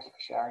 So thank you for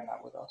sharing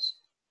that with us.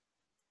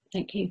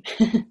 Thank you.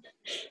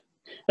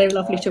 They were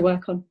lovely to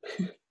work on.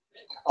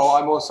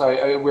 Oh,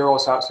 we're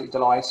also absolutely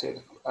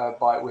delighted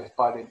by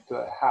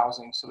the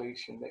housing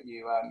solution that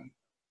you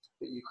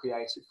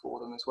created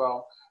for them as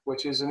well,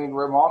 which is a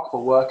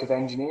remarkable work of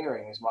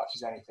engineering as much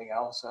as anything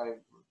else.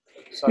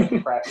 So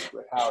impressed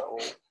with how it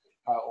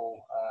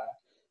all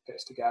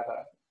fits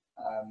together.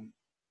 And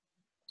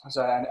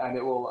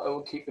it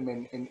will keep them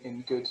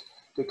in good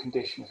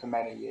condition for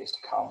many years to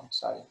come.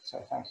 So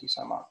thank you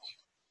so much.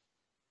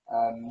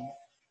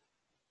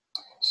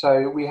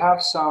 So we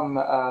have some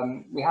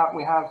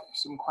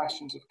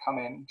questions have come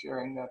in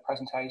during the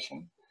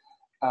presentation.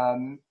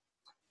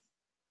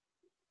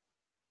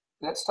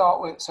 Let's start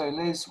with, so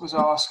Liz was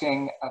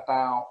asking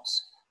about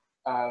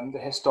the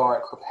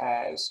historic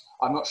repairs.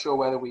 I'm not sure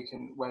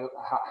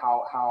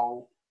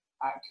how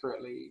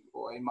accurately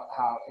or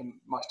how in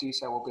much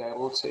detail we'll be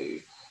able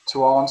to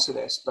answer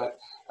this, but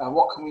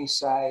what can we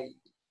say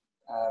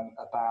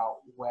about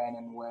when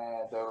and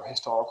where the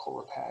historical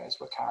repairs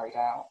were carried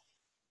out?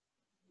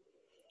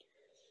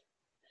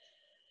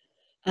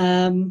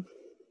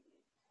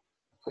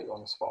 Put you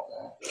on the spot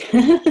there.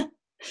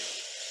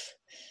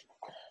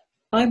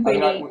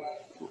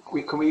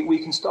 We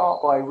can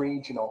start by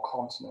region or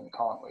continent,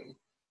 can't we?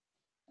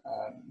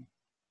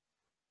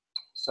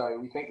 So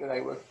we think that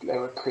they were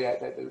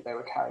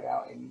carried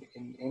out in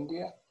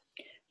India.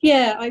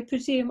 Yeah, I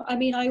presume. I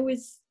mean, I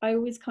always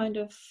kind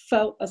of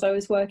felt as I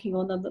was working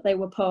on them that they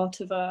were part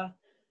of a.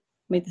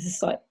 I mean, this is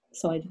side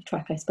of the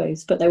track, I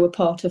suppose, but they were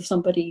part of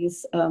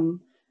somebody's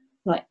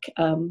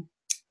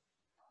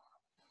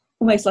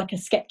almost like a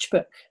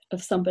sketchbook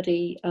of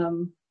somebody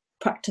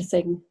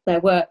practicing their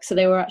work. So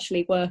they were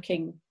actually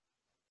working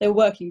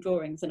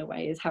drawings in a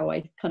way, is how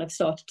I kind of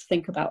started to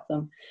think about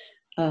them,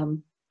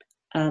 and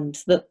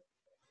that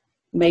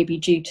maybe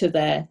due to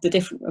the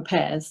different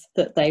repairs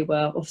that they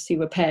were obviously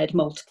repaired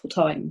multiple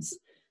times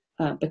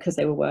because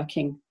they were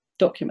working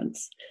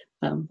documents,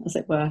 as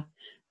it were.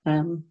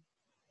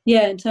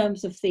 Yeah, in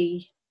terms of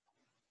I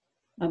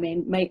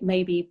mean,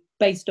 maybe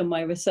based on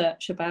my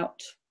research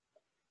about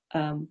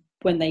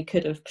when they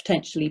could have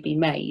potentially been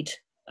made,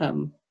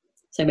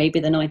 so maybe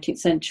the 19th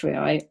century,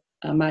 I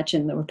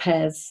imagine the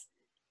repairs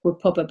were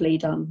probably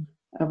done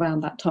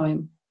around that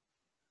time,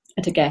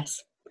 at a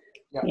guess.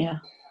 Yeah.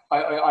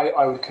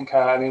 I would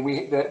concur. I mean,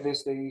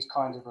 these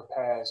kinds of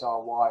repairs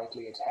are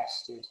widely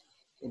attested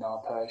in our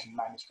Persian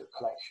manuscript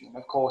collection. And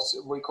of course,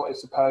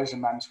 it's the Persian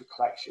manuscript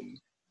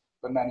collection,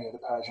 but many of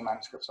the Persian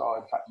manuscripts are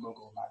in fact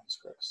Mughal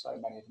manuscripts. So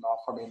many of them are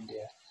from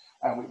India,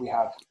 and we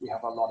have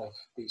a lot of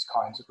these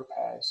kinds of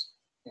repairs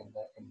in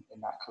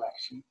that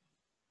collection.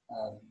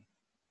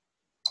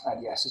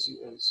 And yes,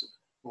 it's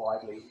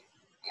widely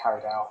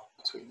carried out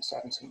between the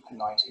 17th and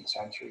 19th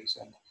centuries,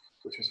 and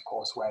which was of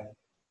course when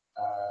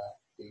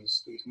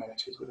these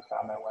miniatures would have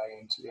found their way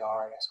into the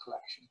RAS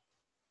collection.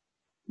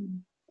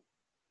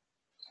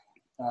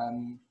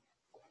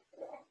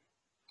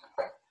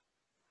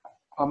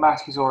 Well,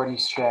 Matty's already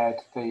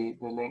shared the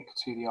link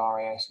to the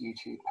RAS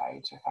YouTube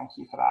page, so thank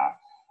you for that.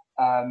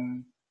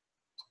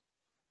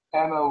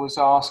 Emma's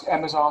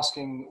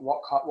asking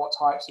what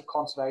types of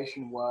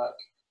conservation work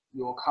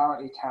you're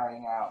currently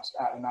carrying out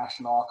at the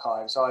National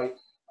Archives. I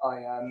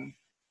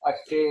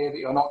fear that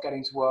you're not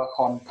getting to work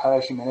on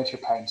Persian miniature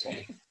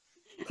painting.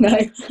 No,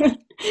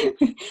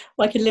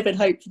 I can live in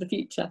hope for the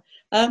future.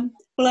 Well,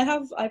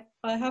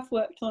 I have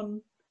worked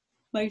on,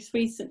 most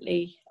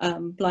recently,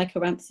 like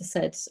Arantza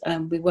said,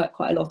 we work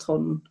quite a lot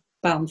on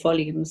bound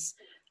volumes,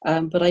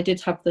 but I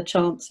did have the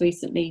chance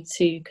recently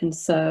to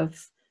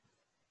conserve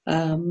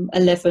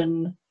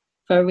 11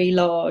 very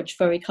large,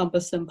 very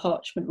cumbersome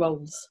parchment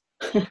rolls.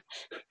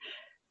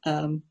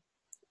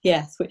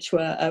 Yes, which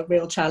were a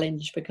real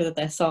challenge because of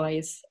their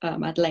size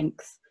and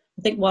length.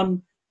 I think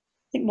one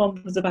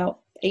was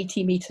about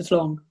 80 meters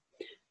long.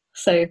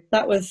 So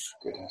that was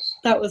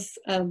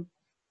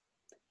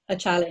a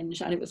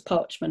challenge, and it was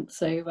parchment.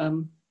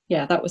 So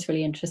yeah, that was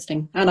really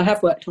interesting. And I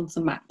have worked on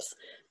some maps,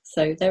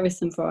 so there is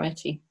some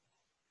variety,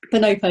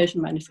 but no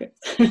Persian manuscripts.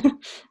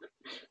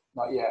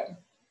 Not yet.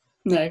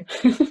 No.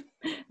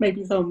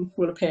 Maybe some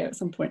will appear at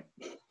some point.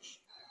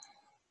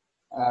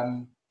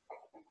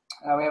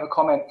 We have a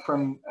comment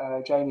from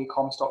Jamie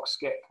Comstock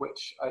Skip,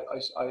 which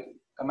I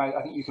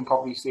think you can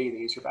probably see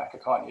these, Rebecca,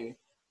 can't you?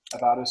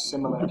 About a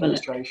similar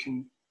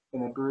demonstration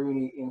in the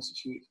Bruni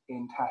Institute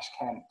in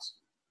Tashkent.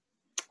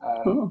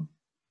 Cool.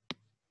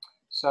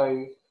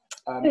 So,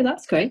 oh,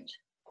 that's great.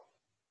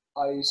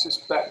 I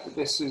suspect that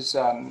this is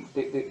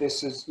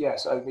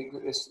yes. I think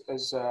that this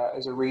as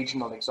a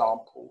regional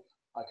example,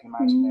 I can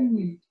imagine there'd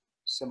be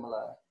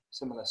similar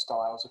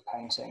styles of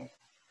painting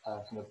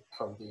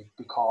from the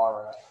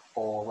Bukhara,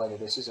 or whether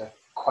this is a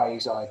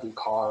quasi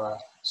Bukhara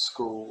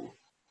school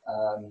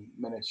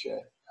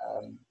miniature.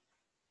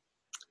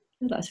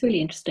 That's really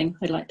interesting.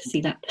 I'd like to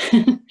see that.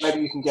 Maybe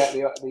you can get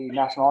the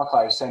National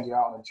Archives send you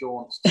out on a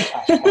jaunt to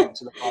Tashkent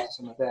to look after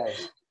some of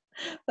theirs.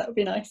 That would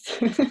be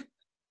nice.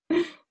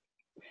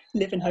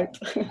 Live in hope.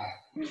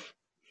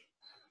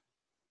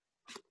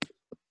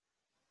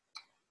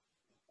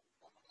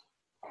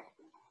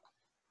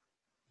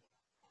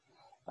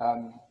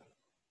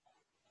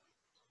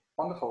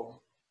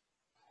 Wonderful.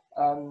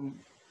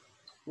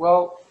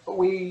 Well,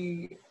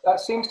 that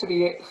seems to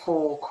be it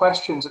for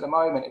questions at the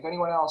moment. If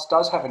anyone else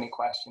does have any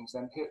questions,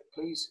 then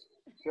please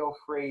feel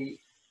free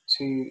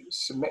to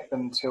submit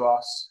them to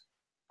us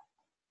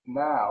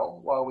now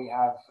while we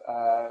have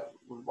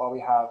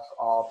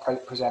our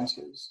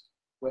presenters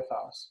with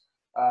us.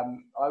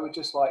 I would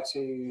just like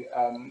to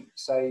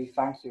say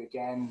thank you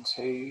again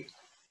to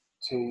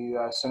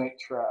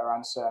Sumitra,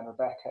 Arantza, and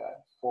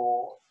Rebekah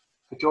for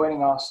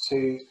joining us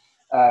to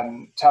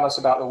tell us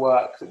about the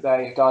work that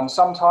they have done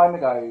some time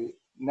ago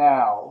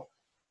now.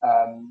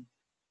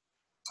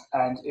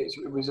 And it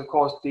was, of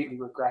course, deeply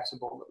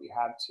regrettable that we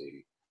had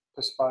to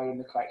postpone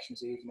the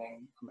collections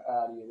evening from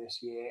earlier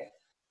this year.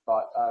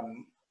 But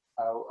I'm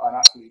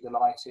absolutely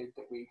delighted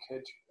that we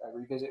could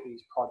revisit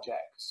these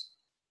projects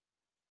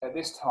at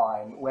this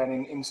time, when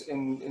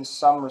in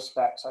some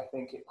respects, I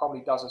think it probably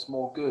does us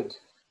more good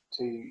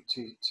to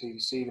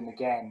see them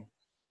again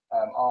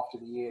after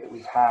the year that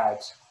we've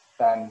had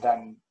than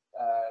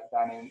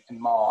in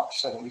March,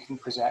 so that we can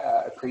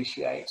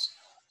appreciate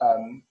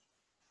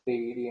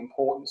the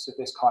importance of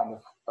this kind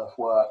of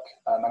work,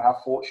 and how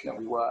fortunate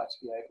we were to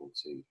be able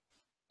to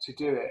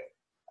do it.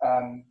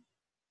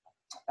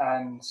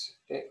 And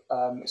it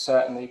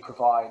certainly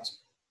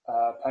provides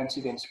plenty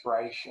of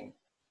inspiration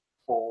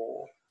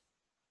for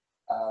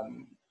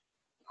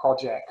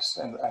projects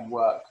and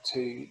work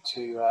to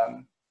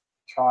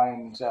try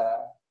and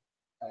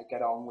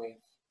get on with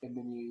in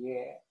the new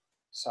year.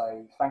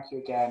 So thank you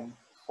again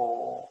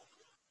for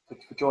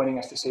joining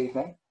us this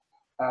evening.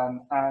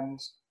 And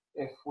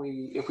if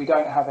we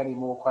don't have any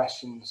more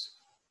questions,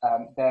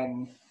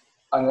 then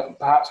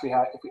perhaps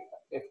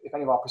if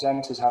any of our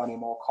presenters have any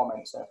more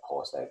comments, then of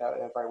course they're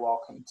very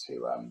welcome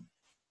to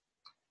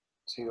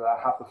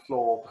have the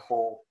floor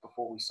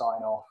before we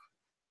sign off.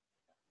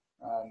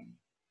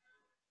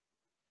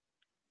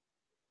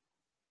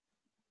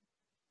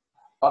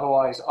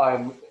 Otherwise,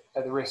 I'm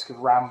at the risk of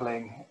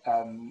rambling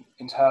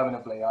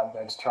interminably. I'm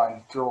going to try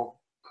and draw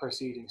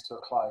proceedings to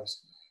a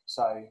close.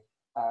 So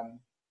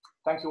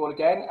thank you all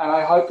again, and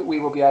I hope that we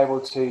will be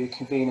able to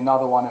convene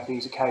another one of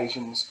these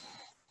occasions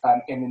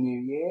in the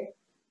new year.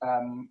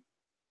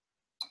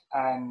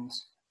 And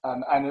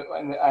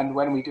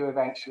when we do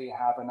eventually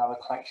have another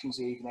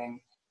collections evening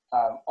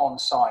on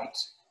site,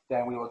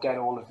 then we will get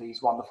all of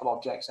these wonderful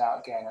objects out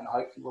again, and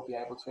hopefully we'll be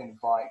able to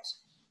invite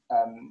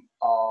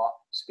our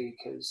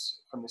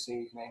speakers from this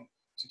evening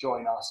to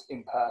join us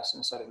in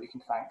person, so that we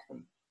can thank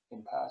them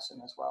in person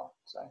as well.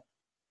 So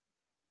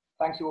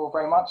thank you all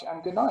very much,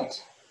 and good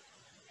night.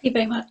 Thank you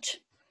very much.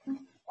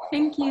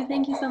 Thank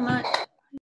you so much.